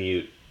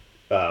contribute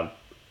a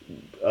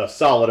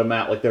solid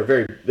amount. Like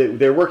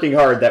they're working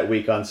hard that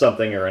week on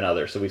something or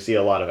another. So we see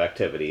a lot of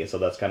activity. So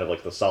that's kind of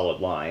like the solid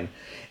line.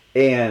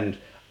 And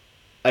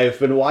I've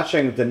been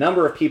watching the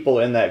number of people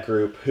in that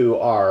group who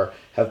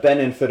have been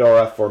in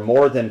Fedora for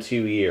more than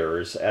 2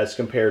 years, as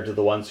compared to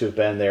the ones who've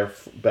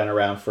been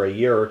around for a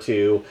year or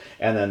two,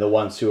 and then the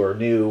ones who are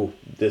new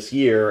this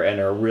year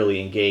and are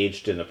really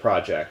engaged in the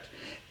project.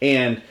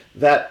 And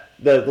that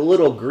the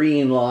little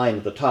green line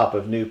at the top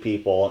of new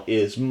people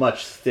is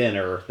much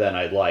thinner than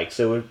I'd like.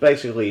 So it's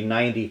basically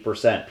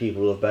 90%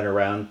 people who have been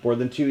around more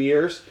than 2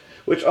 years,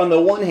 which on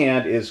the one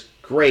hand is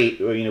great.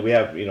 We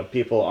have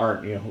people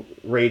aren't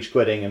rage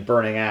quitting and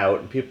burning out,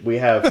 and we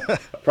have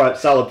a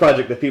solid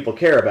project that people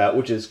care about,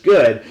 which is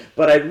good.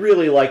 But I'd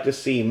really like to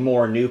see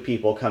more new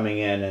people coming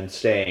in and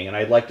staying, and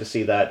I'd like to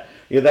see that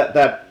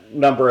that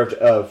number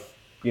of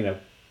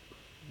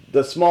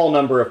the small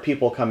number of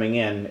people coming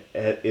in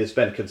has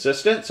been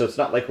consistent. So it's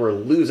not like we're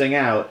losing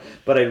out,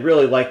 but I'd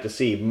really like to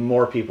see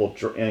more people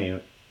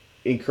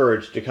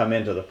encouraged to come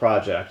into the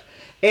project.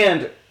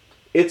 And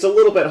it's a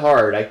little bit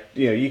hard.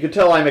 You can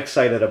tell I'm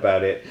excited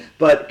about it,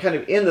 but kind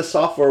of in the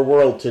software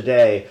world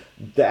today,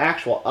 the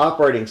actual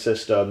operating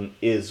system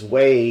is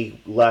way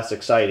less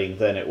exciting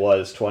than it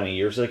was 20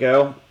 years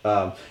ago.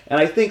 And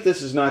I think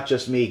this is not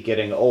just me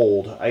getting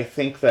old. I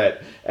think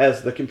that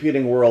as the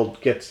computing world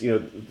gets,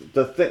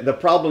 the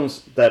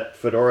problems that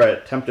Fedora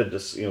attempted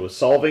to, was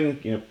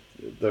solving,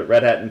 the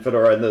Red Hat and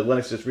Fedora and the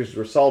Linux distributions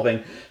were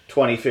solving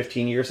 20,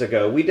 15 years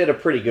ago, we did a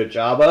pretty good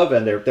job of,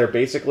 and they're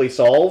basically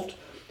solved.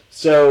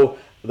 So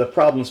the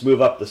problems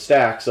move up the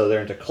stack, so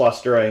they're into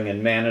clustering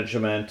and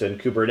management and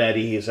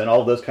Kubernetes and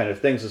all those kind of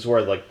things is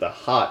where like the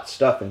hot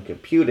stuff in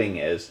computing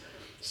is.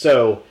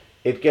 So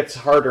it gets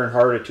harder and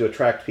harder to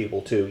attract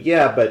people to,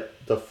 but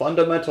the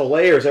fundamental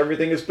layers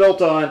everything is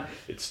built on,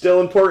 it's still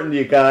important to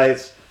you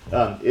guys.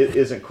 It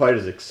isn't quite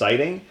as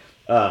exciting.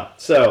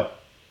 So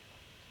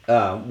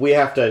we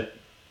have to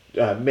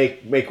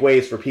make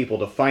ways for people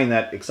to find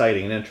that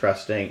exciting and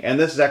interesting. And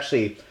this is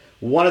actually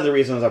one of the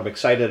reasons I'm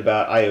excited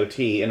about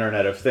IoT,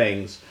 Internet of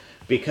Things,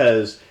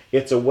 because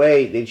it's a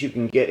way that you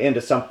can get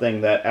into something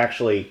that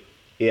actually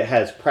it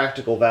has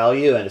practical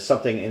value and is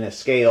something in a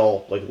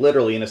scale, like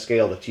literally in a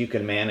scale that you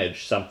can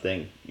manage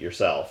something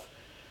yourself.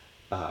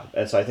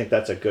 And so I think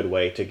that's a good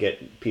way to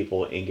get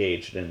people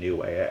engaged in a new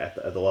way at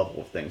the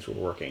level of things we're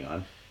working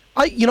on.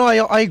 I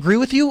agree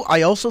with you.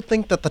 I also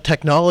think that the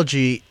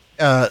technology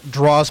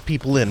draws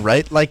people in,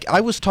 right? Like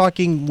I was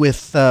talking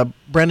with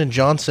Brendan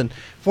Johnson,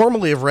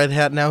 formerly of Red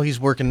Hat, now he's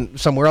working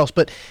somewhere else,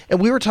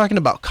 and we were talking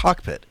about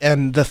Cockpit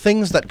and the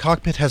things that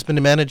Cockpit has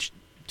been managed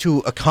to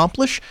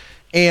accomplish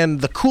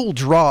and the cool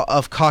draw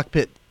of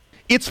Cockpit.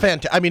 It's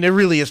fantastic. I mean, it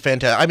really is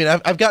fantastic. I mean,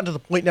 I've gotten to the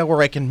point now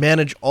where I can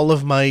manage all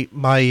of my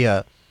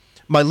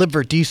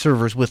libvirt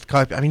servers with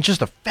Cockpit. I mean,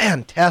 just a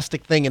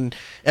fantastic thing, and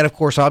of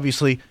course,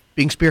 obviously,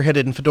 being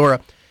spearheaded in Fedora.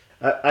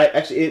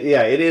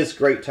 It is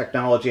great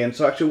technology. And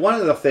so actually one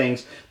of the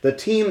things, the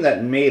team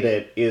that made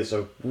it is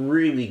a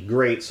really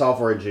great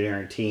software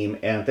engineering team,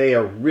 and they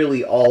are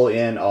really all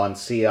in on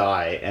CI.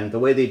 And the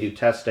way they do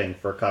testing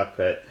for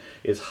Cockpit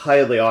is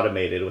highly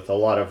automated with a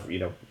lot of,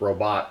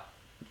 robot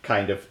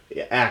kind of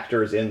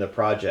actors in the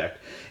project.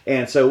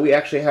 And so we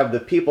actually have the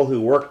people who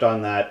worked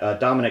on that.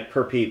 Dominic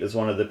Perpeet is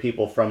one of the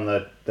people from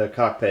the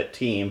Cockpit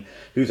team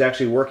who's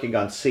actually working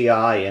on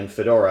CI in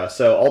Fedora.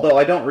 So although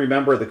I don't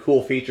remember the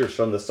cool features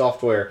from the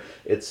software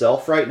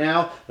itself right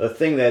now, the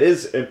thing that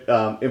is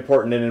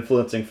important in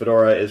influencing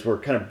Fedora is we're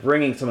kind of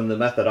bringing some of the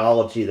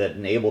methodology that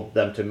enabled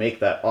them to make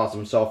that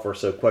awesome software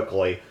so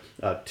quickly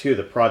to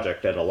the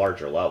project at a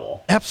larger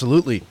level.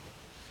 Absolutely.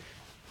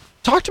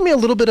 Talk to me a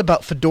little bit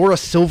about Fedora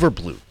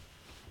Silverblue.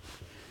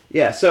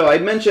 Yeah, so I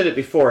mentioned it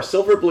before.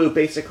 Silverblue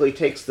basically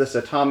takes this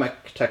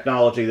atomic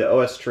technology, the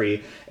OS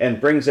tree, and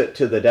brings it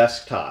to the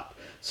desktop.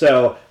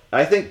 So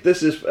I think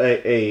this is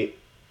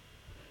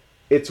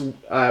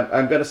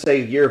I'm going to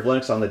say Year of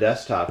Linux on the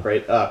desktop,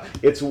 right?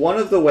 It's one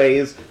of the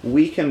ways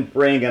we can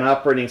bring an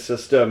operating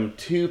system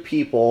to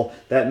people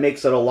that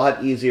makes it a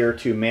lot easier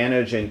to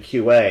manage in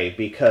QA,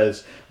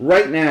 because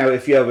right now,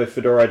 if you have a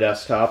Fedora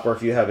desktop, or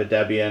if you have a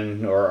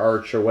Debian or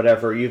Arch or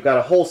whatever, you've got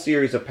a whole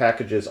series of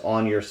packages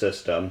on your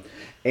system.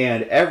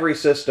 And every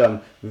system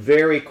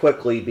very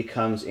quickly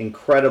becomes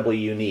incredibly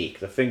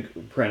unique. The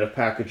fingerprint of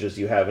packages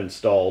you have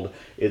installed,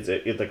 it's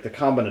like the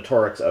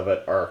combinatorics of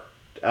it are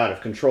out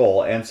of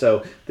control. And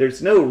so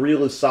there's no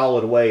really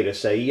solid way to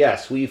say,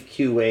 yes, we've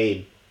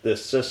QA'd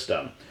this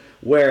system.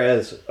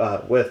 Whereas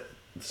with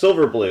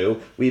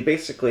Silverblue, we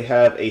basically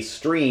have a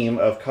stream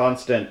of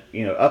constant,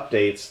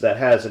 updates that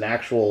has an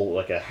actual,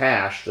 like a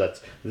hash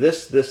that's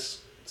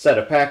this set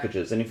of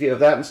packages. And if you have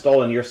that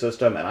installed in your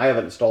system and I have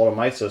it installed on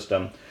my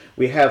system,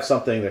 we have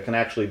something that can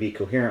actually be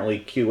coherently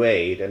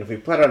QA'd. And if we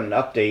put out an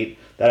update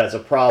that has a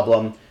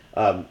problem,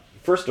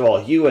 first of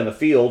all, you in the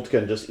field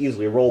can just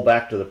easily roll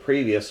back to the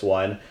previous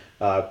one,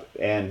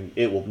 and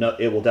it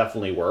will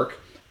definitely work.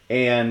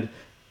 And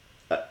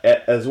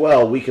as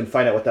well, we can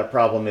find out what that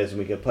problem is and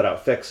we can put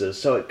out fixes.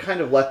 So it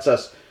kind of lets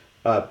us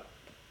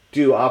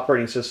do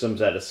operating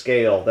systems at a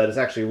scale that is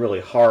actually really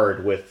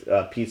hard with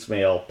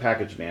piecemeal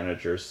package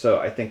managers. So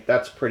I think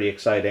that's pretty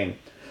exciting.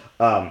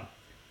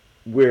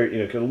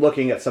 We're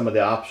looking at some of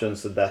the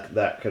options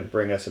that could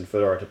bring us in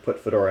Fedora to put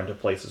Fedora into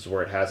places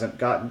where it hasn't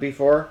gotten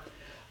before.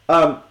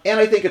 And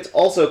I think it's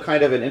also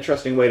kind of an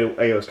interesting way to,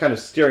 I was kind of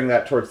steering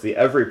that towards the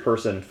every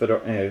person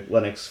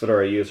Linux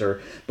Fedora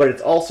user, but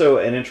it's also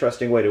an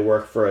interesting way to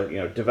work for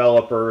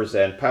developers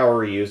and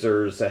power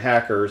users and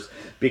hackers,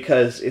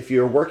 because if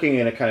you're working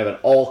in a kind of an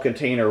all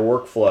container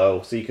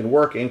workflow, so you can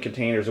work in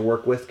containers and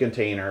work with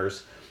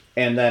containers,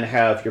 and then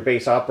have your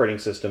base operating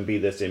system be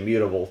this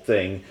immutable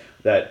thing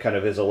that kind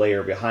of is a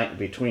layer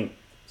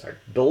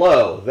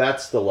below,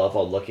 that's the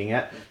level I'm looking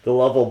at, the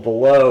level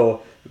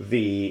below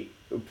the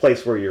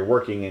place where you're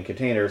working in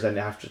containers and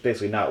have to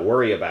basically not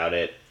worry about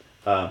it.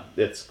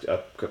 It's a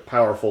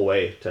powerful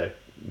way to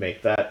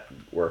make that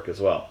work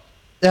as well.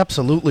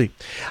 Absolutely.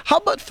 How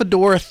about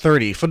Fedora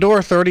 30?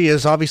 Fedora 30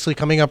 is obviously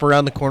coming up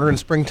around the corner in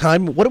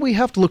springtime. What do we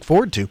have to look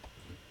forward to?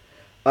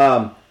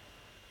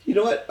 You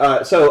know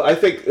what? So I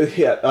think,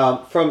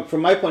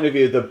 from my point of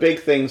view, the big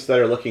things that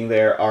are looking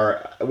there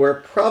are, we're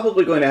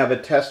probably going to have a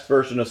test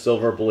version of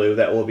Silverblue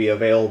that will be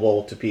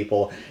available to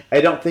people. I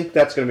don't think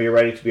that's going to be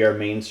ready to be our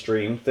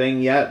mainstream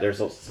thing yet. There's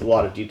a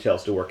lot of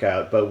details to work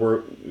out, but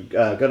we're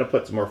going to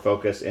put some more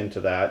focus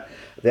into that.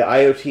 The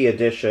IoT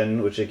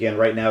edition, which again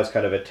right now is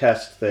kind of a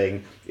test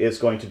thing, is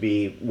going to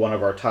be one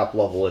of our top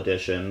level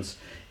editions.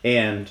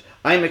 And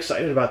I'm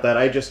excited about that.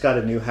 I just got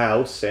a new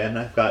house, and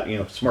I've got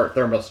smart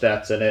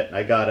thermostats in it. And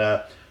I got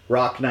a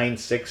Rock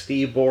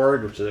 960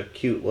 board, which is a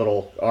cute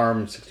little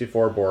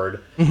ARM64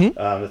 board.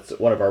 Mm-hmm. It's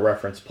one of our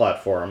reference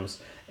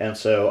platforms, and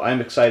so I'm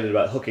excited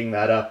about hooking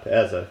that up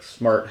as a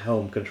smart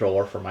home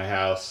controller for my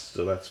house.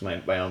 So that's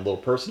my own little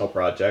personal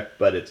project,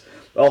 but it's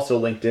also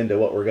linked into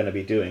what we're going to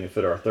be doing in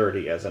Fedora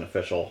 30 as an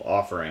official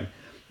offering.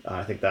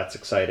 I think that's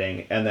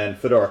exciting. And then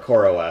Fedora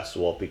CoreOS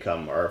will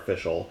become our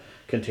official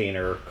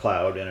container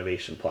cloud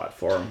innovation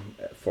platform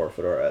for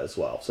Fedora as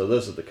well. So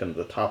those are the kind of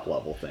the top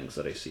level things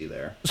that I see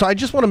there. So I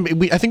just want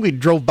to, I think we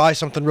drove by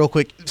something real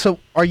quick. So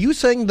are you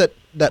saying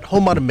that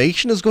home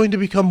automation is going to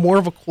become more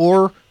of a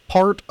core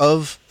part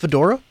of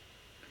Fedora?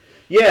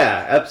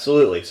 Yeah,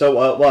 absolutely. So,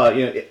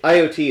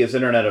 IoT is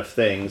Internet of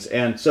Things,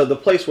 and so the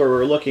place where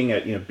we're looking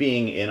at,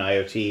 being in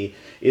IoT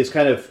is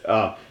kind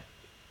of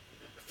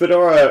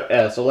Fedora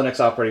as a Linux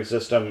operating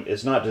system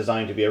is not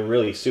designed to be a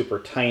really super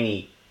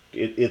tiny.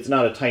 It's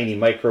not a tiny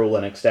micro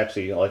Linux to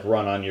actually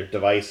run on your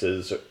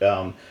devices,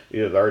 the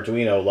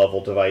Arduino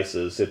level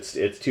devices.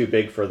 It's too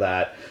big for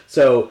that.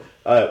 So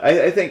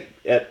I think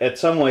at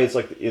some ways,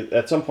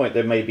 at some point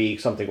there may be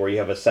something where you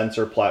have a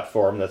sensor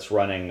platform that's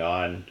running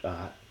on.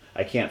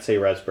 I can't say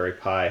Raspberry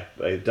Pi,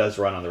 but it does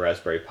run on the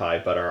Raspberry Pi.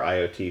 But our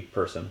IoT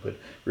person would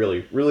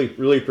really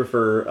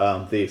prefer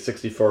the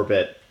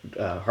 64-bit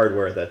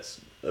hardware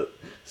that's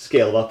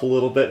scaled up a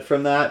little bit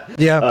from that.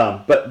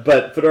 Yeah.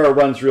 But Fedora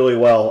runs really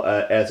well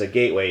as a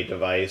gateway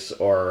device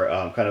or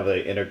kind of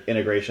an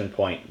integration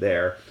point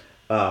there.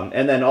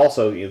 And then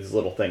also these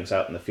little things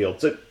out in the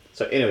field.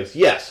 So anyways,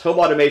 yes, home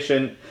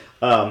automation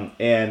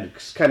and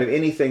kind of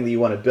anything that you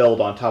want to build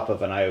on top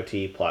of an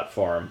IoT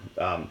platform.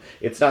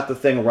 It's not the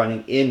thing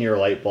running in your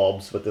light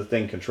bulbs, but the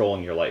thing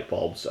controlling your light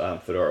bulbs.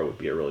 Fedora would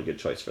be a really good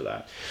choice for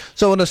that.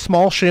 So in a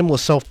small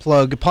shameless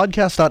self-plug,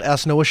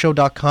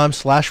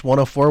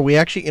 podcast.asknoahshow.com/104, we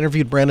actually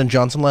interviewed Brandon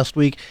Johnson last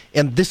week,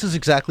 and this is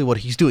exactly what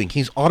he's doing.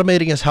 He's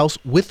automating his house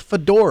with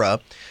Fedora,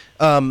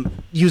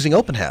 using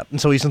OpenHAB.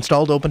 And so he's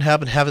installed OpenHAB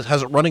and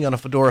has it running on a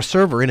Fedora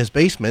server in his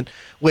basement.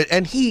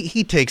 And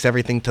he takes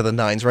everything to the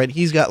nines, right?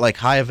 He's got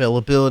high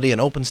availability and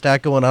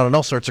OpenStack going on and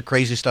all sorts of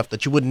crazy stuff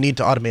that you wouldn't need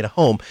to automate a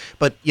home.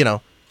 But,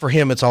 for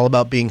him, it's all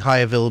about being high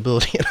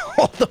availability and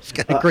all those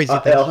kind of crazy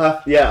things.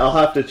 I'll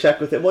have to check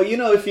with it. Well,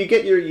 if you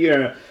get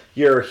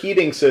your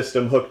heating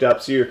system hooked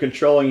up, so you're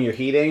controlling your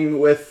heating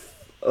with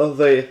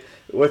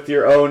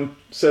your own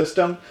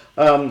system,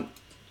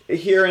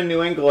 here in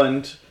New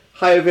England,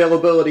 high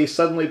availability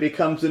suddenly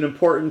becomes an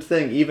important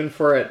thing, even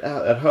for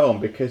at home,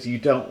 because you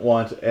don't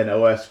want an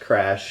OS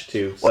crash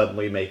to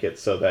suddenly make it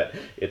so that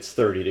it's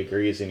 30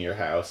 degrees in your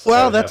house.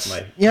 Well, that's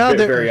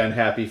very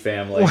unhappy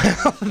family.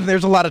 Well,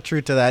 there's a lot of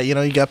truth to that. You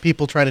got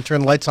people trying to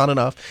turn lights on and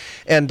off,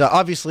 and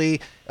obviously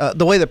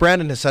the way that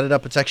Brandon has set it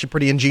up, it's actually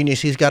pretty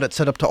ingenious. He's got it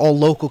set up to all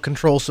local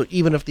controls, so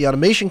even if the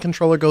automation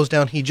controller goes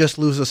down, he just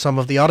loses some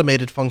of the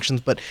automated functions,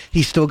 but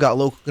he's still got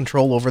local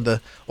control over the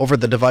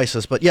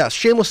devices. But yeah,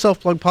 shameless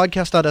self-plug,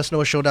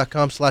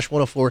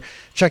 podcast.snoshow.com/104.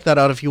 Check that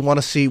out if you want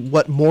to see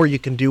what more you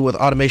can do with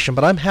automation.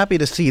 But I'm happy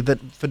to see that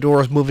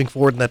Fedora is moving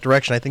forward in that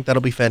direction. I think that'll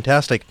be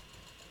fantastic.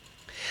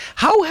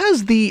 How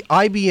has the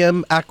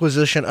IBM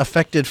acquisition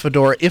affected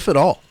Fedora, if at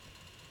all?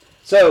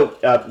 So,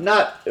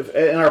 not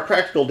in our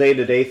practical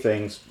day-to-day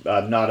things,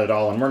 not at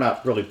all, and we're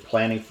not really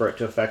planning for it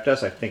to affect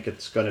us. I think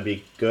it's going to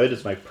be good,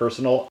 is my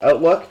personal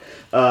outlook.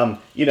 The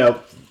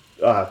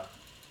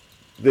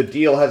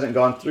deal hasn't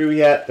gone through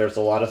yet. There's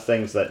a lot of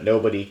things that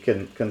nobody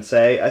can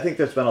say. I think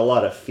there's been a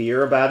lot of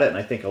fear about it, and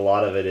I think a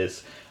lot of it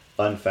is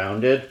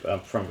unfounded,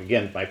 from,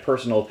 again, my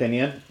personal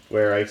opinion,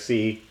 where I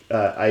see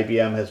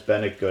IBM has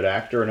been a good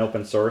actor in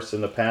open source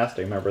in the past.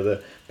 I remember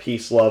the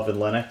Peace, Love, and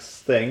Linux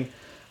thing.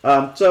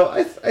 So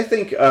I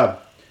think I'm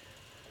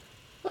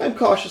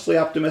cautiously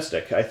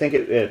optimistic. I think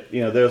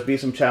there'll be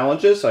some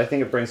challenges. So I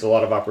think it brings a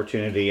lot of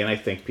opportunity, and I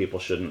think people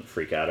shouldn't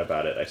freak out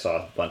about it. I saw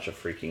a bunch of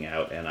freaking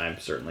out, and I'm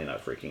certainly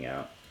not freaking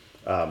out.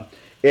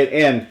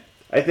 And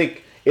I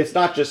think it's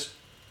not just,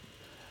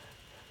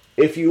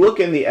 if you look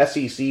in the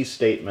SEC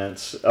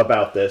statements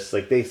about this,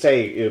 like they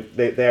say,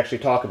 they actually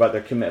talk about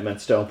their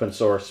commitments to open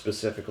source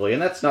specifically,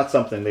 and that's not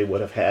something they would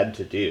have had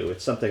to do.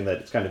 It's something that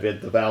it's kind of in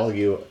the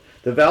value.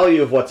 The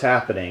value of what's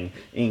happening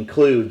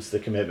includes the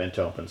commitment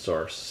to open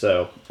source.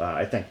 So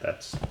I think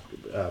that's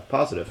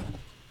positive.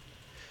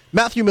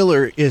 Matthew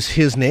Miller is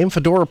his name,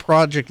 Fedora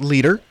Project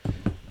Leader.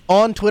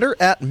 On Twitter,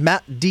 at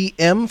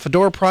MattDM,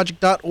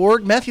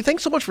 fedoraproject.org. Matthew,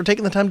 thanks so much for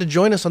taking the time to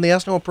join us on the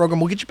Ask Noah program.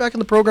 We'll get you back in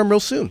the program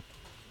real soon.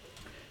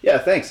 Yeah,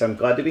 thanks. I'm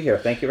glad to be here.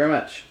 Thank you very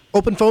much.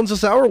 Open phones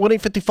this hour,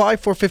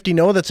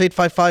 1-855-450-NOAH. That's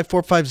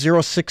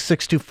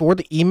 855-450-6624.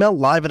 The email,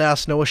 live at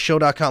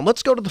AskNoahShow.com.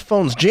 Let's go to the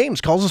phones.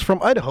 James calls us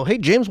from Idaho. Hey,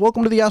 James,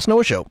 welcome to the Ask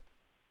Noah Show.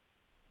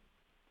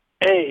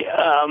 Hey,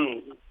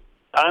 I'm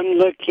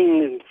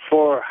looking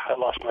for, I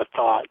lost my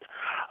thought.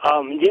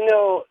 In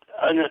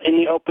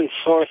the open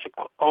source,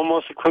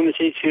 almost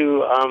equivalency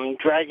to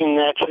Dragon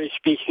Naturally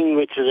Speaking,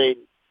 which is a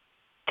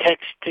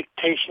text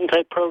dictation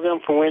type program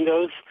for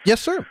Windows?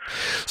 Yes, sir.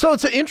 So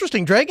it's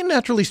interesting. Dragon,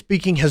 naturally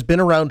speaking, has been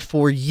around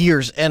for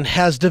years and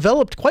has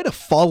developed quite a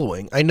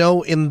following. I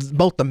know in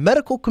both the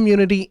medical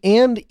community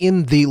and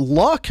in the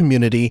law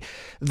community,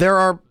 there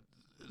are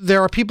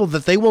people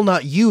that they will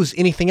not use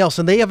anything else,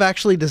 and they have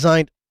actually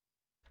designed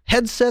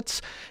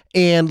headsets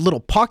and little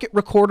pocket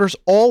recorders,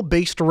 all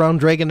based around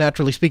Dragon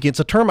Naturally Speaking. It's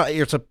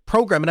a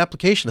program, an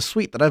application, a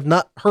suite that I've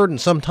not heard in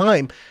some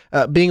time,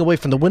 being away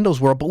from the Windows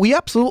world. But we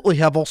absolutely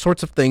have all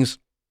sorts of things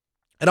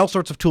and all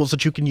sorts of tools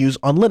that you can use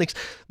on Linux.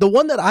 The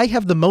one that I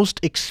have the most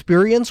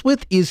experience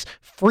with is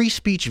Free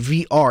Speech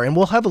VR, and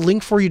we'll have a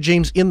link for you,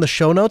 James, in the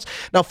show notes.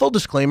 Now, full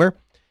disclaimer,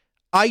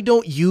 I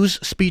don't use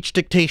speech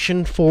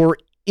dictation for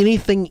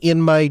anything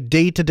in my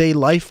day-to-day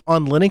life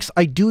on Linux.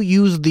 I do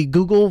use the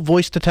Google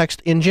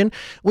voice-to-text engine,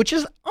 which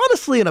is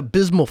honestly an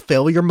abysmal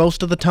failure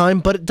most of the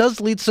time, but it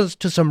does lead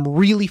to some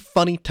really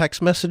funny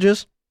text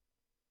messages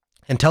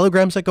and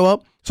telegrams that go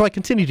out, so I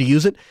continue to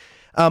use it.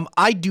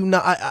 I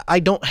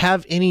don't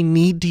have any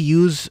need to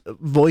use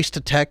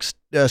voice-to-text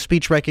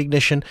speech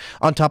recognition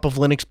on top of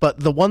Linux, but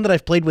the one that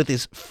I've played with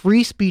is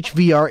Free Speech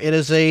VR. It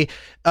is a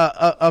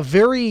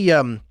very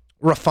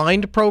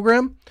refined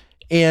program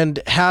and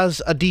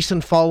has a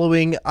decent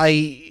following.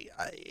 I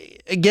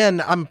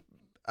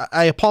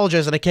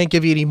apologize that I can't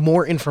give you any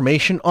more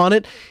information on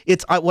it.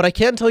 What I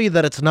can tell you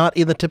that it's not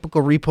in the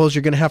typical repos.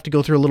 You're going to have to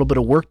go through a little bit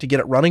of work to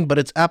get it running, but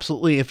it's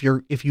absolutely,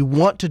 if you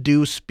want to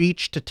do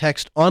speech to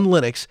text on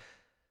Linux,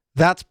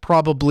 that's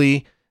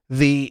probably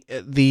the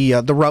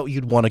route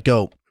you'd want to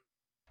go.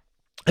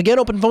 Again,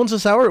 open phones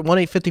this hour at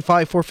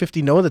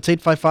 1-855-450-NOAH. That's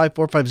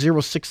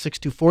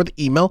 855-450-6624. The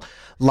email,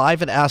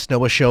 live at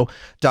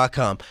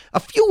AskNoahShow.com. A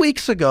few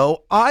weeks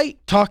ago, I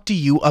talked to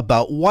you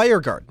about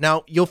WireGuard.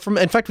 Now,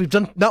 in fact, we've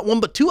done not one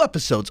but two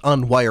episodes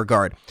on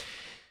WireGuard.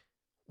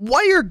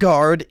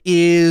 WireGuard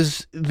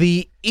is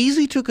the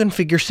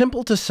easy-to-configure,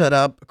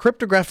 simple-to-set-up,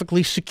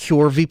 cryptographically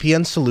secure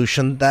VPN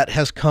solution that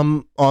has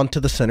come onto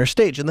the center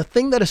stage. And the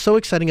thing that is so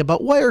exciting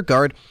about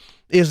WireGuard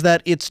is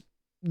that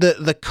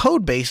the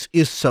code base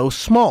is so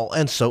small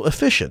and so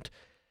efficient.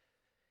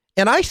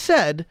 And I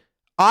said,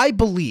 I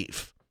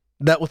believe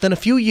that within a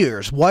few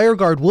years,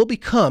 WireGuard will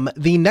become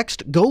the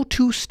next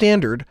go-to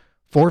standard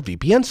for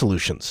VPN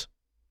solutions.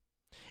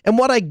 And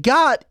what I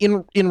got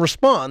in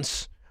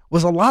response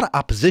was a lot of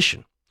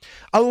opposition.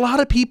 A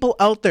lot of people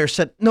out there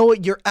said, no,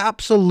 you're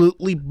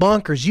absolutely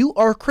bonkers. You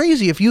are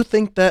crazy if you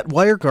think that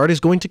WireGuard is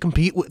going to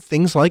compete with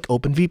things like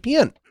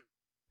OpenVPN.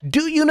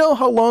 Do you know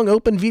how long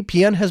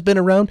OpenVPN has been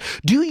around?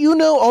 Do you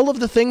know all of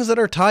the things that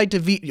are tied to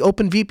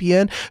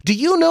OpenVPN? Do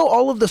you know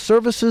all of the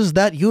services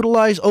that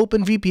utilize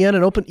OpenVPN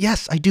and Open?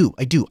 Yes, I do.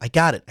 I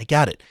got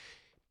it.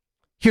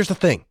 Here's the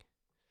thing.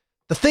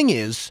 The thing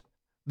is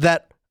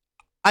that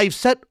I've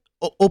set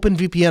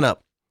OpenVPN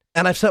up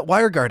and I've set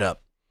WireGuard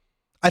up.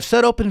 I've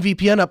set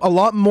OpenVPN up a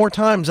lot more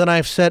times than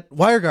I've set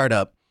WireGuard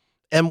up.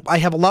 And I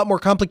have a lot more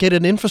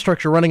complicated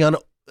infrastructure running on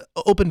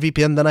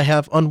OpenVPN than I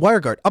have on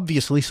WireGuard,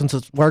 obviously, since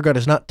WireGuard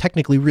is not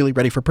technically really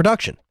ready for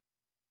production.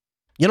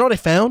 You know what I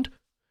found?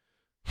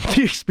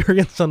 The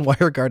experience on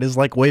WireGuard is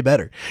like way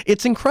better.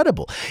 It's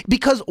incredible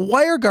because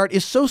WireGuard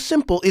is so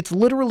simple. It's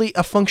literally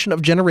a function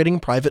of generating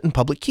private and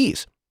public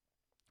keys.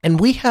 And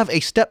we have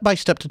a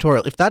step-by-step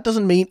tutorial. If that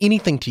doesn't mean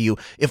anything to you,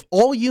 if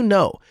all you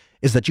know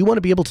is that you want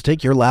to be able to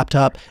take your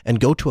laptop and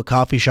go to a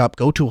coffee shop,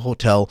 go to a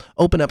hotel,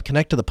 open up,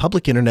 connect to the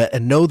public internet,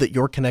 and know that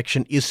your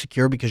connection is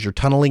secure because you're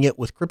tunneling it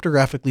with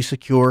cryptographically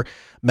secure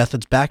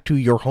methods back to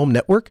your home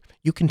network,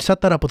 you can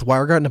set that up with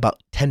WireGuard in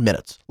about 10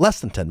 minutes,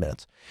 less than 10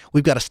 minutes.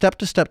 We've got a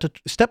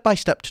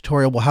step-by-step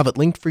tutorial. We'll have it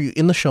linked for you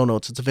in the show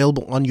notes. It's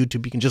available on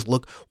YouTube. You can just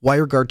look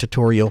WireGuard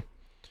tutorial,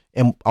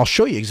 and I'll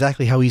show you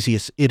exactly how easy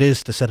it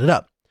is to set it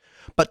up.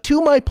 But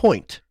to my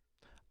point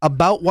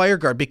about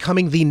WireGuard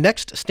becoming the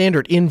next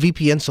standard in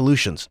VPN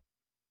solutions,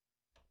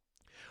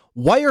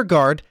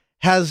 WireGuard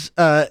has,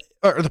 or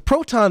the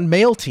Proton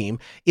Mail team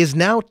is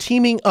now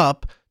teaming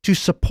up to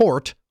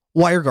support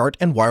WireGuard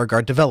and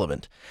WireGuard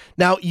development.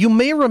 Now, you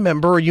may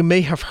remember, or you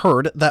may have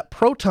heard that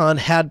Proton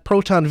had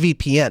Proton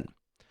VPN,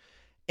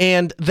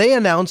 and they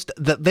announced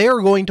that they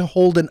are going to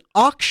hold an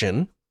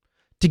auction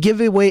to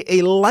give away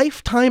a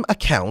lifetime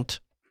account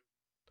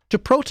to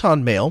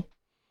Proton Mail,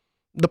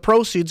 the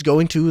proceeds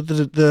going to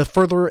the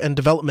further and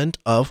development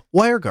of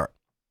WireGuard.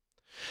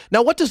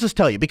 Now, what does this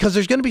tell you? Because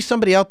there's going to be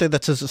somebody out there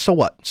that says, so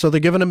what? So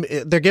they're giving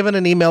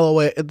an email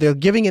away. They're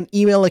giving an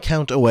email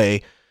account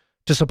away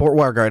to support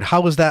WireGuard.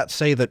 How does that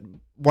say that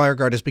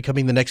WireGuard is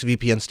becoming the next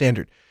VPN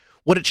standard?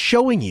 What it's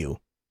showing you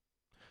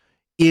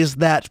is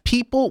that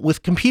people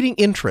with competing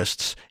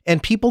interests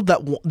and people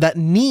that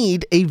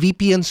need a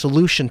VPN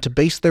solution to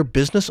base their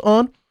business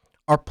on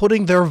are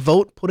putting their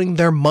vote, putting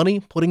their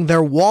money, putting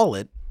their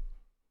wallet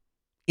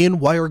in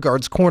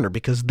WireGuard's corner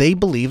because they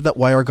believe that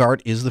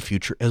WireGuard is the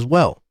future as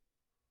well.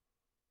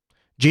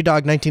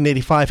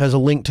 GDog1985 has a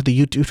link to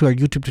our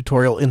YouTube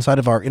tutorial inside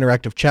of our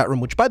interactive chat room,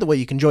 which, by the way,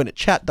 you can join at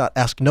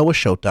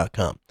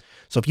chat.asknoahshow.com.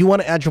 So if you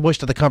want to add your voice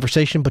to the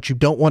conversation, but you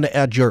don't want to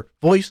add your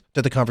voice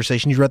to the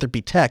conversation, you'd rather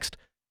be text,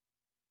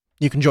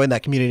 you can join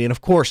that community. And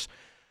of course,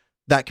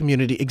 that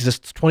community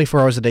exists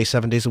 24 hours a day,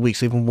 7 days a week.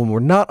 So even when we're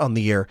not on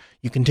the air,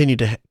 you can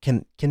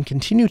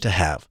continue to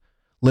have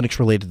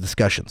Linux-related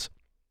discussions.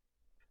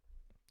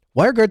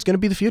 WireGuard's going to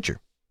be the future.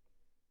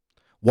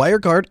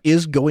 WireGuard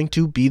is going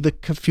to be the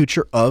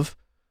future of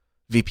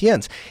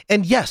VPNs.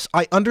 And yes,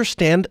 I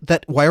understand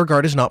that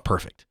WireGuard is not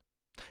perfect.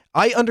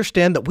 I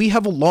understand that we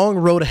have a long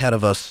road ahead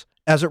of us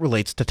as it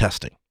relates to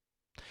testing.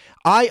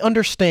 I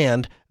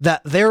understand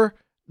that there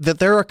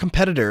are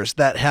competitors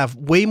that have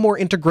way more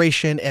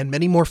integration and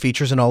many more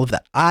features and all of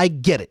that. I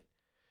get it.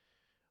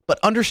 But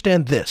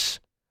understand this.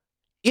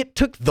 It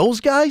took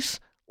those guys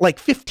like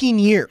 15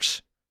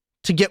 years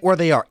to get where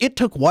they are. It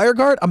took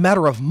WireGuard a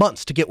matter of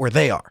months to get where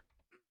they are.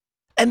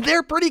 And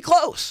they're pretty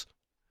close.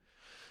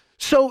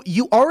 So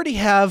you already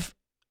have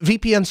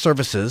VPN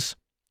services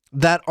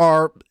that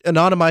are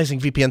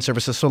anonymizing VPN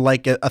services. So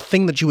like a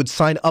thing that you would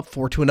sign up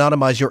for to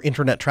anonymize your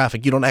internet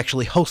traffic. You don't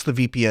actually host the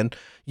VPN.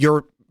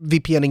 You're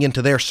VPNing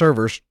into their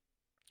servers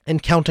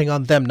and counting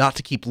on them not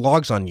to keep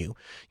logs on you.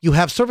 You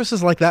have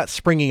services like that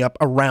springing up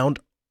around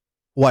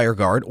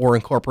WireGuard or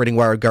incorporating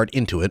WireGuard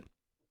into it.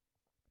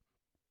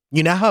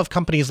 You now have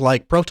companies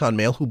like Proton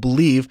Mail who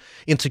believe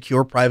in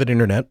secure private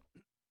internet,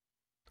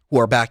 who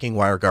are backing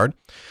WireGuard.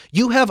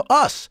 You have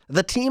us,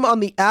 the team on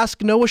the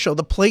Ask Noah Show,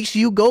 the place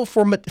you go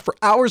for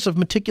hours of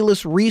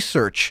meticulous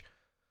research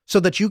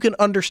so that you can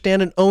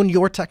understand and own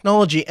your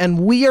technology. And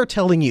we are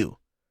telling you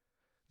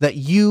that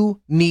you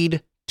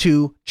need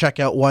to check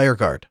out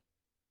WireGuard.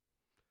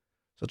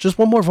 So just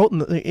one more vote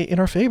in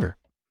our favor.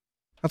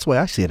 That's the way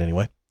I see it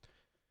anyway.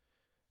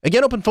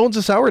 Again, open phones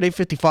this hour at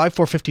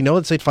 855-450-NOAH.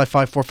 That's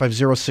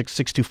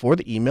 855-450-6624.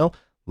 The email,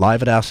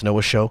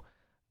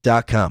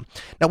 live@asknoahshow.com.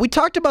 Now, we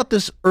talked about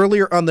this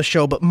earlier on the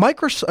show, but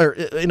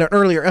in an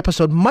earlier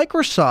episode,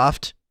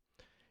 Microsoft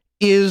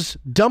is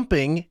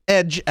dumping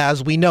Edge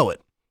as we know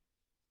it.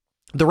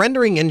 The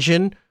rendering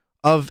engine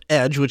of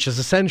Edge, which is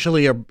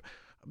essentially a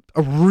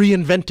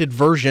reinvented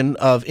version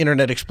of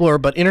Internet Explorer,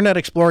 but Internet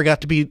Explorer got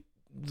to be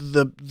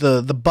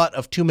the butt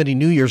of too many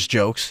New Year's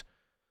jokes,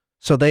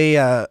 so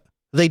they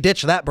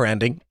ditched that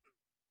branding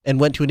and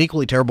went to an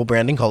equally terrible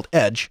branding called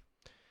Edge.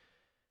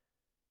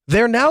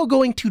 They're now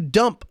going to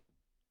dump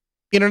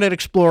Internet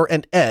Explorer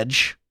and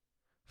Edge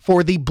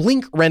for the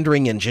Blink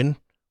rendering engine,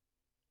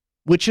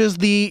 which is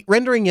the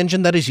rendering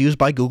engine that is used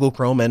by Google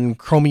Chrome and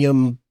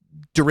Chromium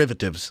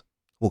derivatives,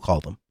 we'll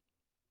call them.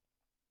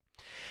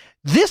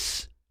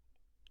 This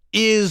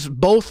is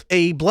both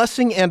a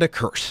blessing and a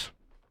curse.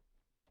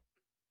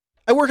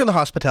 I work in the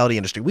hospitality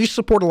industry. We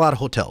support a lot of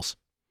hotels,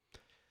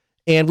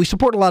 and we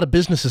support a lot of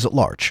businesses at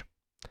large.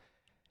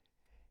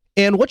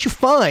 And what you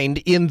find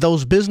in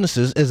those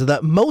businesses is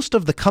that most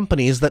of the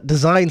companies that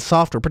design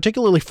software,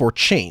 particularly for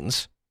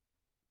chains,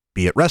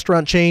 be it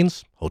restaurant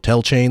chains,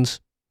 hotel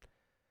chains,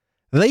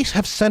 they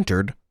have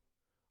centered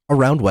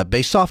around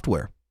web-based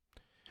software.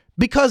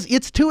 Because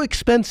it's too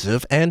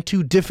expensive and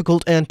too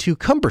difficult and too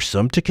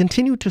cumbersome to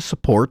continue to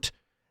support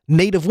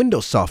native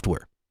Windows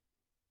software.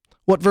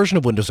 What version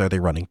of Windows are they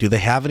running? Do they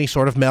have any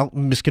sort of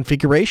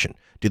misconfiguration?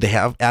 Do they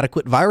have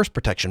adequate virus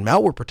protection,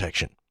 malware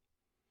protection?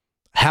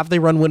 Have they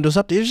run Windows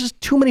Update? There's just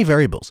too many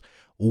variables.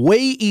 Way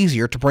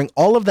easier to bring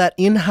all of that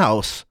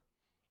in-house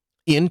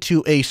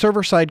into a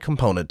server-side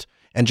component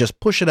and just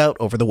push it out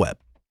over the web.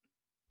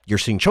 You're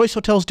seeing Choice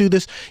Hotels do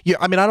this.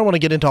 I don't want to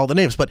get into all the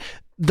names, but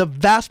the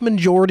vast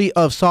majority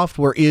of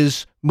software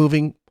is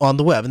moving on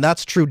the web. And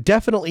that's true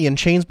definitely in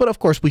chains, but of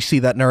course we see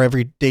that in our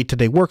every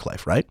day-to-day work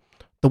life, right?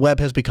 The web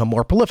has become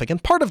more prolific.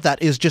 And part of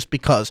that is just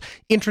because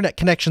internet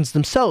connections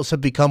themselves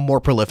have become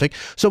more prolific.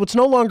 So it's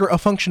no longer a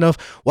function of,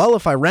 well,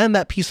 if I ran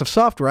that piece of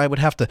software, I would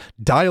have to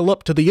dial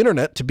up to the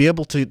internet to be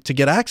able to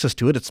get access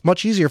to it. It's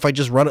much easier if I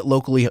just run it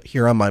locally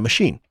here on my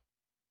machine.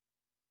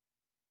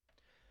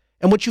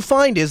 And what you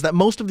find is that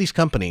most of these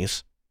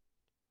companies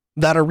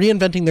that are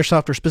reinventing their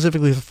software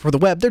specifically for the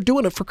web, they're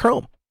doing it for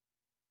Chrome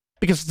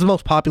because it's the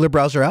most popular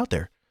browser out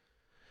there.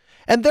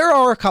 And there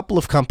are a couple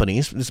of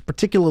companies, this is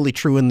particularly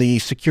true in the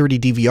security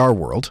DVR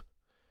world,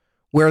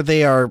 where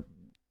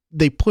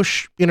they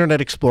push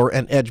Internet Explorer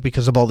and Edge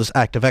because of all this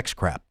ActiveX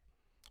crap,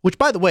 which,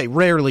 by the way,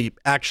 rarely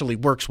actually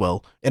works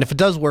well. And if it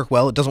does work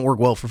well, it doesn't work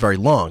well for very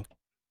long.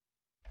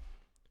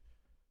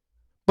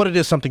 But it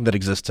is something that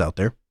exists out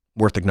there,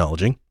 worth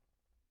acknowledging.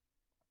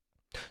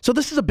 So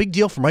this is a big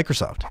deal for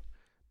Microsoft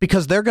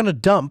because they're going to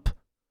dump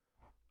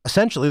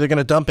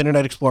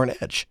Internet Explorer and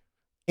Edge.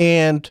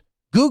 And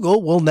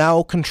Google will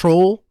now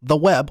control the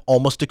web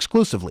almost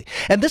exclusively.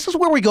 And this is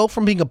where we go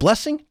from being a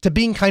blessing to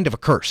being kind of a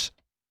curse.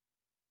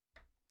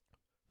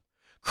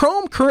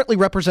 Chrome currently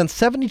represents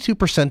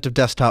 72% of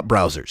desktop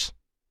browsers.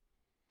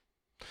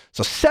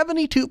 So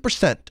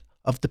 72%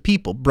 of the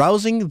people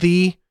browsing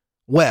the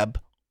web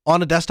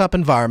on a desktop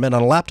environment,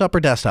 on a laptop or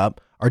desktop,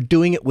 are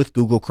doing it with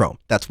Google Chrome.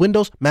 That's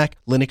Windows, Mac,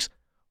 Linux,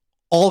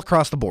 all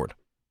across the board.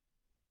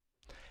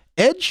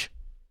 Edge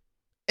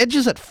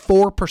is at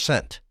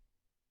 4%.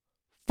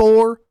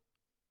 4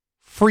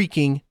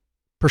 freaking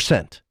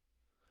 %.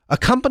 A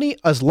company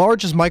as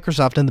large as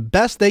Microsoft, and the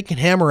best they can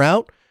hammer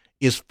out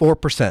is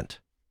 4%.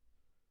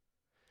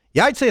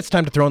 Yeah, I'd say it's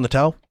time to throw in the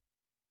towel.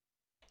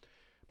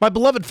 My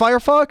beloved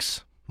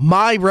Firefox,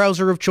 my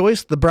browser of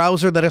choice, the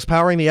browser that is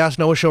powering the Ask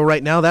Noah show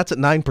right now, that's at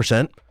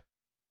 9%.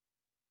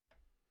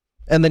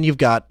 And then you've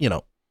got,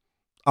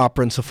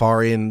 Opera and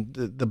Safari and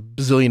the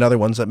bazillion other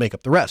ones that make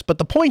up the rest. But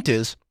the point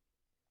is,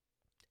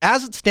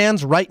 as it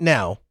stands right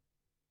now,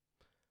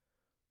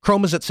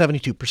 Chrome is at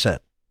 72%.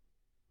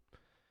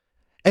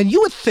 And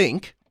you would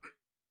think,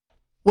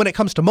 when it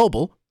comes to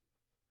mobile,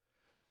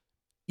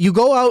 you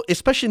go out,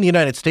 especially in the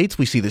United States,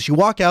 we see this. You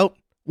walk out,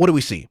 what do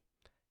we see?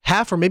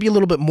 Half or maybe a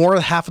little bit more,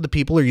 half of the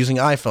people are using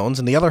iPhones,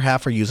 and the other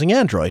half are using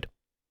Android.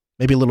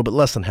 Maybe a little bit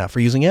less than half are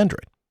using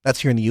Android.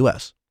 That's here in the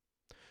US.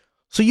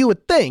 So you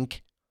would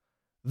think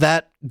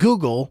that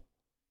Google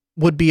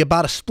would be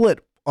about a split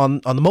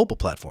on the mobile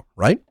platform,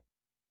 right?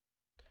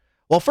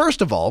 Well,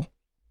 first of all,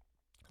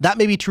 that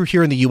may be true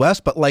here in the US,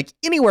 but like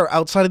anywhere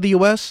outside of the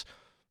US,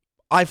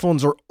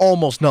 iPhones are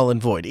almost null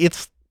and void.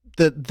 It's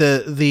the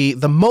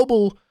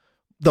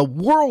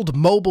world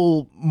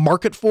mobile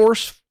market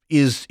force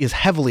is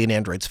heavily in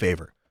Android's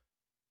favor.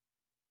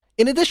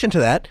 In addition to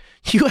that,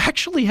 you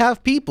actually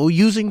have people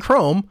using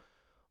Chrome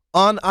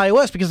on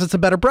iOS because it's a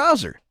better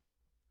browser.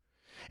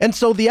 And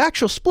so the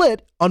actual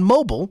split on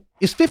mobile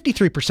is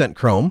 53%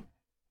 Chrome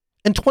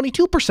and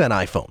 22%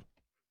 iPhone.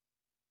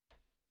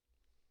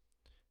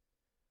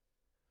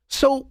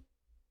 So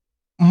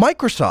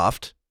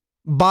Microsoft,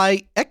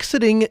 by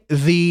exiting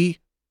the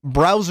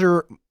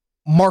browser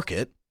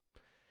market,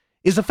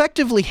 is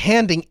effectively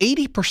handing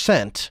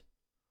 80%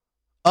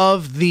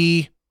 of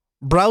the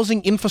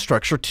browsing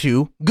infrastructure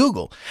to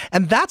Google.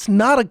 And that's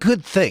not a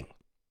good thing.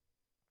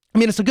 I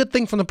mean, it's a good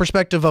thing from the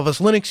perspective of us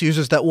Linux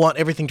users that want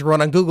everything to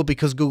run on Google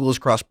because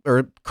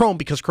Chrome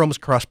because Chrome is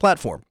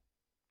cross-platform.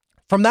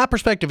 From that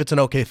perspective, it's an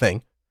okay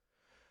thing.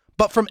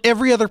 But from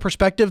every other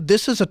perspective,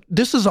 this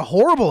is a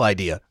horrible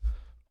idea.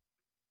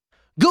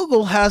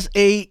 Google has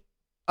a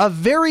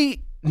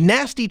very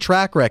nasty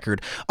track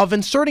record of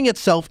inserting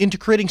itself into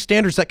creating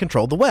standards that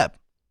control the web.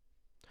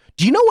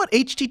 Do you know what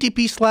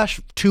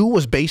HTTP/2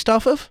 was based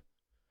off of?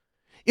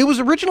 It was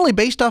originally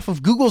based off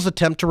of Google's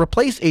attempt to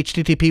replace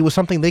HTTP with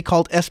something they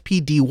called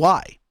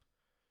SPDY.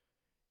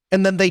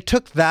 And then they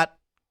took that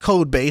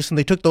code base and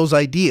they took those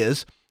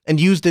ideas and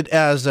used it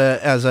as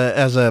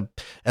a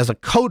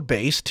code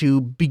base to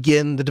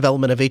begin the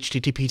development of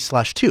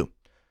HTTP/2.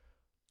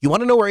 You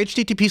want to know where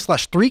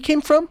HTTP/3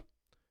 came from?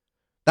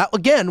 That,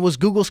 again, was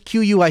Google's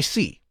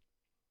QUIC.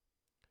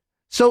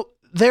 So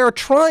they're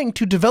trying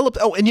to develop...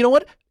 Oh, and you know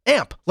what?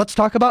 AMP. Let's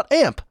talk about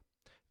AMP.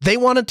 They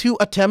wanted to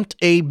attempt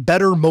a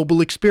better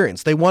mobile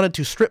experience. They wanted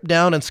to strip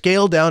down and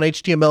scale down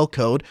HTML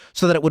code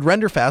so that it would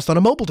render fast on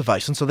a mobile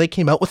device, and so they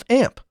came out with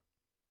AMP.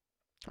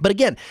 But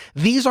again,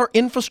 these are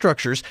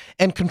infrastructures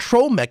and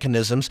control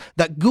mechanisms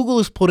that Google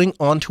is putting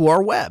onto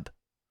our web.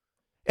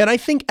 And I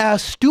think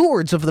as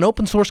stewards of an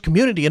open source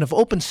community and of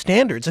open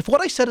standards, if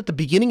what I said at the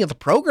beginning of the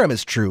program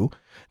is true,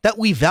 that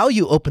we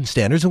value open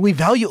standards and we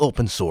value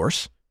open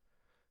source,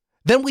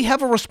 then we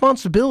have a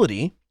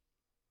responsibility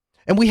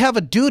and we have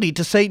a duty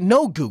to say,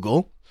 no,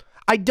 Google,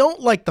 I don't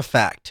like the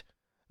fact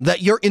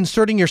that you're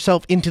inserting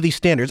yourself into these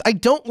standards. I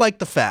don't like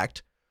the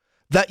fact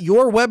that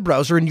your web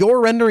browser and your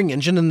rendering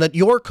engine and that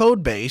your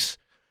code base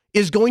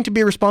is going to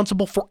be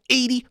responsible for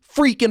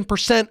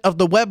 80% of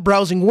the web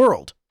browsing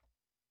world.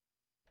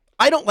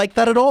 I don't like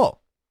that at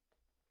all.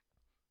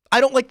 I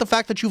don't like the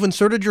fact that you've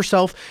inserted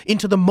yourself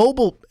into the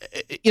mobile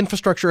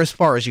infrastructure as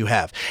far as you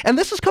have. And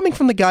this is coming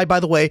from the guy, by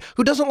the way,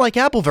 who doesn't like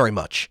Apple very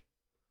much.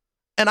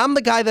 And I'm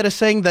the guy that is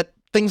saying that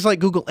things like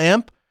Google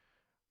AMP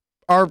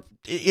are,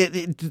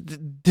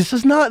 this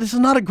is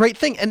not a great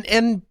thing.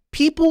 And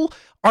people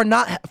are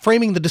not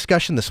framing the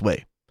discussion this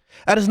way.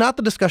 That is not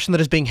the discussion that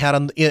is being had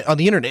on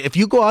the internet. If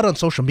you go out on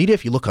social media,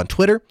 if you look on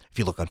Twitter, if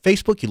you look on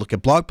Facebook, you look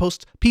at blog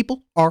posts,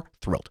 people are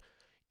thrilled.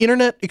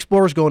 Internet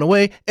Explorer is going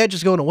away. Edge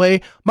is going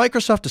away.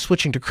 Microsoft is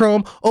switching to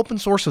Chrome. Open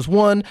source is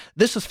won.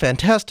 This is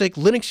fantastic.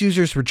 Linux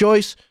users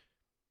rejoice.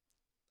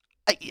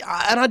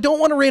 And I don't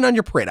want to rain on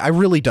your parade. I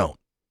really don't.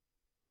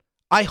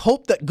 I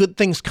hope that good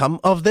things come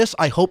of this.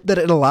 I hope that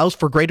it allows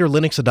for greater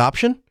Linux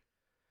adoption.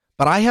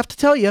 But I have to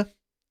tell you,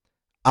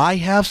 I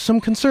have some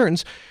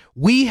concerns.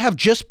 We have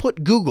just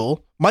put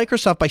Google,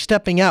 Microsoft, by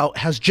stepping out,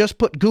 has just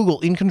put Google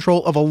in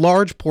control of a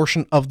large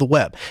portion of the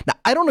web. Now,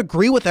 I don't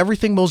agree with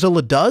everything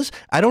Mozilla does.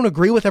 I don't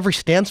agree with every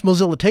stance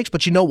Mozilla takes,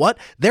 but you know what?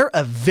 They're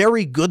a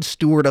very good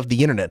steward of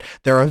the internet.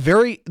 They're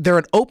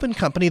an open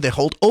company. They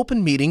hold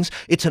open meetings.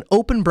 It's an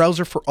open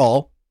browser for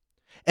all.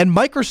 And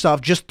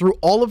Microsoft just threw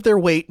all of their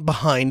weight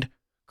behind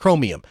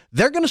Chromium.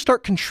 They're going to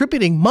start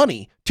contributing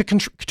money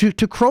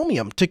to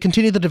Chromium to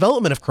continue the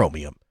development of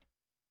Chromium.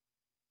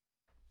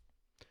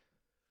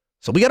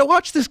 So we got to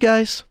watch this,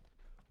 guys.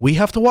 We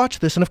have to watch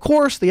this. And of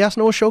course, the Ask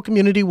Noah Show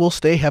community will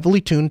stay heavily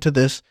tuned to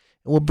this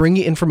and will bring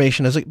you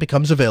information as it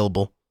becomes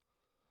available.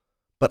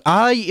 But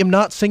I am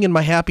not singing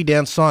my happy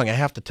dance song, I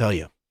have to tell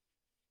you.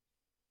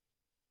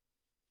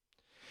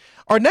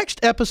 Our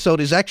next episode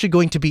is actually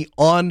going to be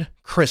on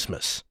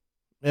Christmas.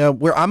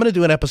 Where I'm going to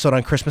do an episode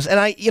on Christmas.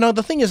 And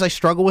the thing is, I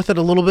struggle with it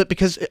a little bit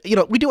because,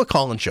 we do a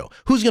call-in show.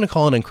 Who's going to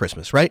call in on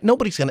Christmas, right?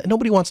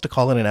 Nobody wants to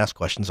call in and ask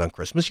questions on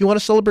Christmas. You want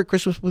to celebrate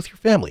Christmas with your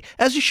family,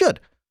 as you should.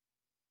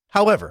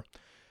 However,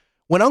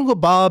 when Uncle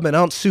Bob and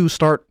Aunt Sue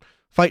start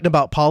fighting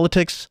about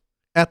politics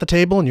at the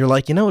table and you're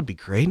like, it'd be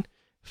great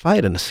if I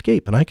had an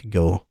escape and I could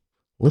go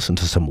listen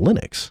to some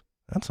Linux.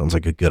 That sounds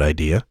like a good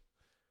idea.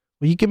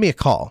 Well, you give me a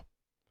call.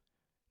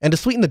 And to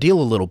sweeten the deal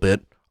a little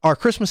bit, our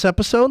Christmas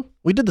episode,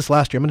 we did this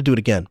last year. I'm going to do it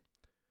again.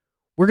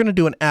 We're going to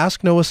do an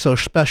Ask Noah So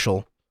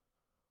special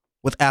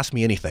with Ask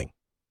Me Anything.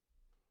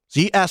 So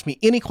you ask me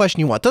any question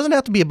you want. It doesn't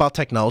have to be about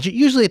technology.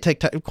 Usually I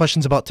take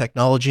questions about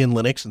technology and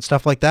Linux and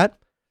stuff like that.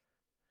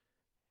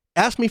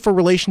 Ask me for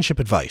relationship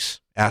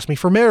advice. Ask me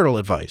for marital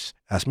advice.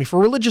 Ask me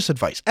for religious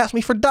advice. Ask me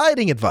for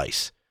dieting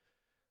advice.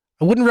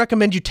 I wouldn't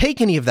recommend you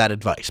take any of that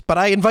advice, but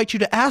I invite you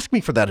to ask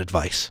me for that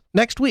advice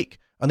next week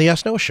on the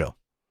Ask Noah Show.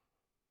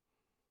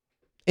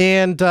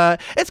 And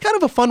it's kind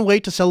of a fun way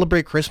to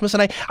celebrate Christmas.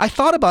 And I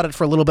thought about it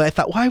for a little bit. I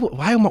thought, why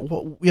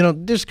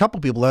there's a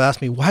couple people that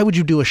asked me, why would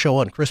you do a show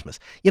on Christmas?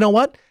 You know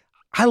what?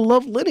 I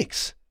love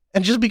Linux.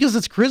 And just because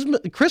it's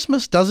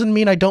Christmas doesn't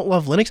mean I don't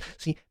love Linux.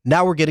 See,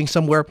 now we're getting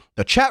somewhere.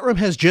 The chat room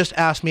has just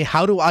asked me,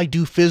 how do I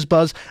do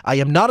FizzBuzz? I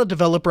am not a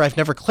developer. I've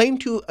never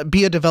claimed to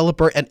be a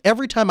developer. And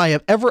every time I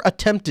have ever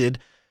attempted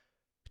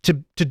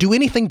to do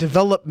anything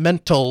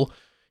developmental,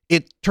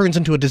 it turns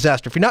into a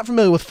disaster. If you're not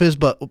familiar with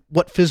FizzBuzz,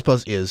 what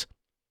FizzBuzz is,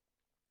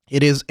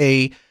 it is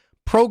a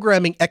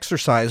programming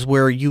exercise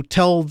where you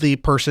tell the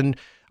person,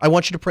 I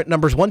want you to print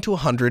numbers 1 to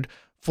 100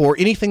 for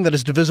anything that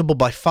is divisible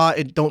by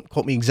 5. Don't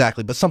quote me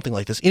exactly, but something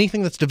like this.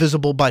 Anything that's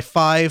divisible by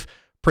 5,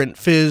 print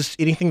fizz.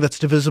 Anything that's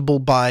divisible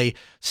by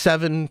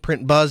 7,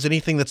 print buzz.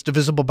 Anything that's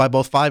divisible by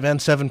both 5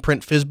 and 7,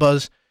 print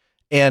FizzBuzz.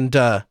 And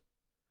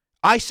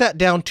I sat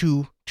down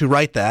to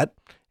write that,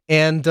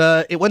 and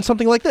it went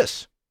something like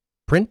this.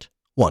 Print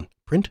 1,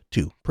 print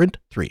 2, print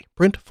 3,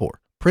 print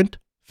 4, print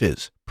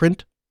fizz,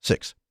 print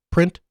 6.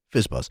 Print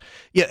FizzBuzz.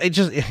 Yeah, it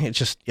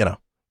just,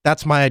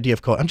 that's my idea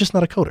of code. I'm just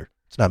not a coder.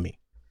 It's not me.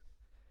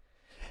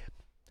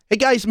 Hey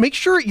guys, make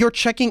sure you're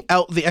checking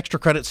out the extra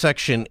credit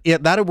section.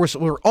 That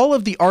were all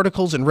of the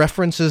articles and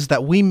references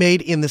that we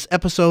made in this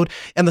episode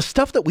and the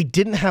stuff that we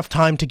didn't have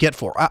time to get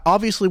for.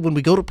 Obviously, when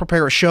we go to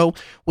prepare a show,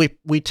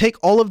 we take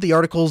all of the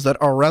articles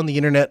that are around the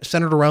internet,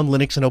 centered around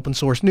Linux and open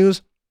source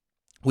news.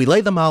 We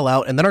lay them all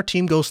out, and then our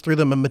team goes through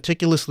them and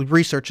meticulously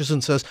researches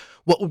and says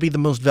what would be the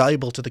most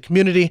valuable to the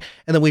community,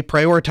 and then we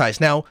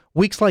prioritize. Now,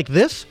 weeks like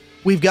this,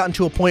 we've gotten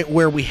to a point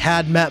where we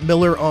had Matthew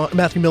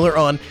Miller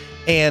on,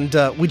 and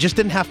we just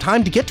didn't have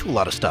time to get to a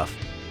lot of stuff.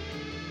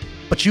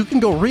 But you can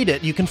go read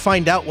it. You can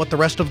find out what the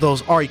rest of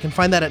those are. You can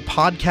find that at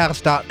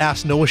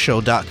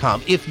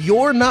podcast.asknoahshow.com. If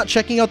you're not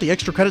checking out the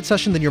extra credit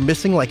session, then you're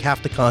missing like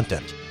half the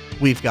content.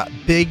 We've got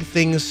big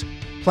things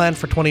planned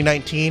for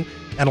 2019,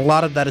 and a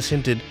lot of that is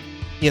hinted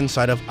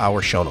inside of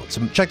our show notes.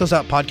 And check those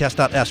out,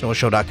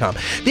 podcast.asknoahshow.com.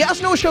 The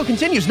Ask Noah Show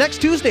continues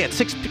next Tuesday at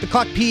 6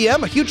 o'clock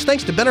p.m. A huge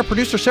thanks to Ben, our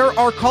producer, Sarah,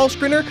 our call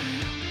screener.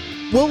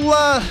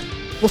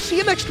 We'll see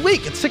you next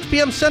week at 6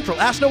 p.m. Central,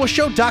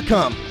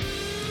 asknoahshow.com.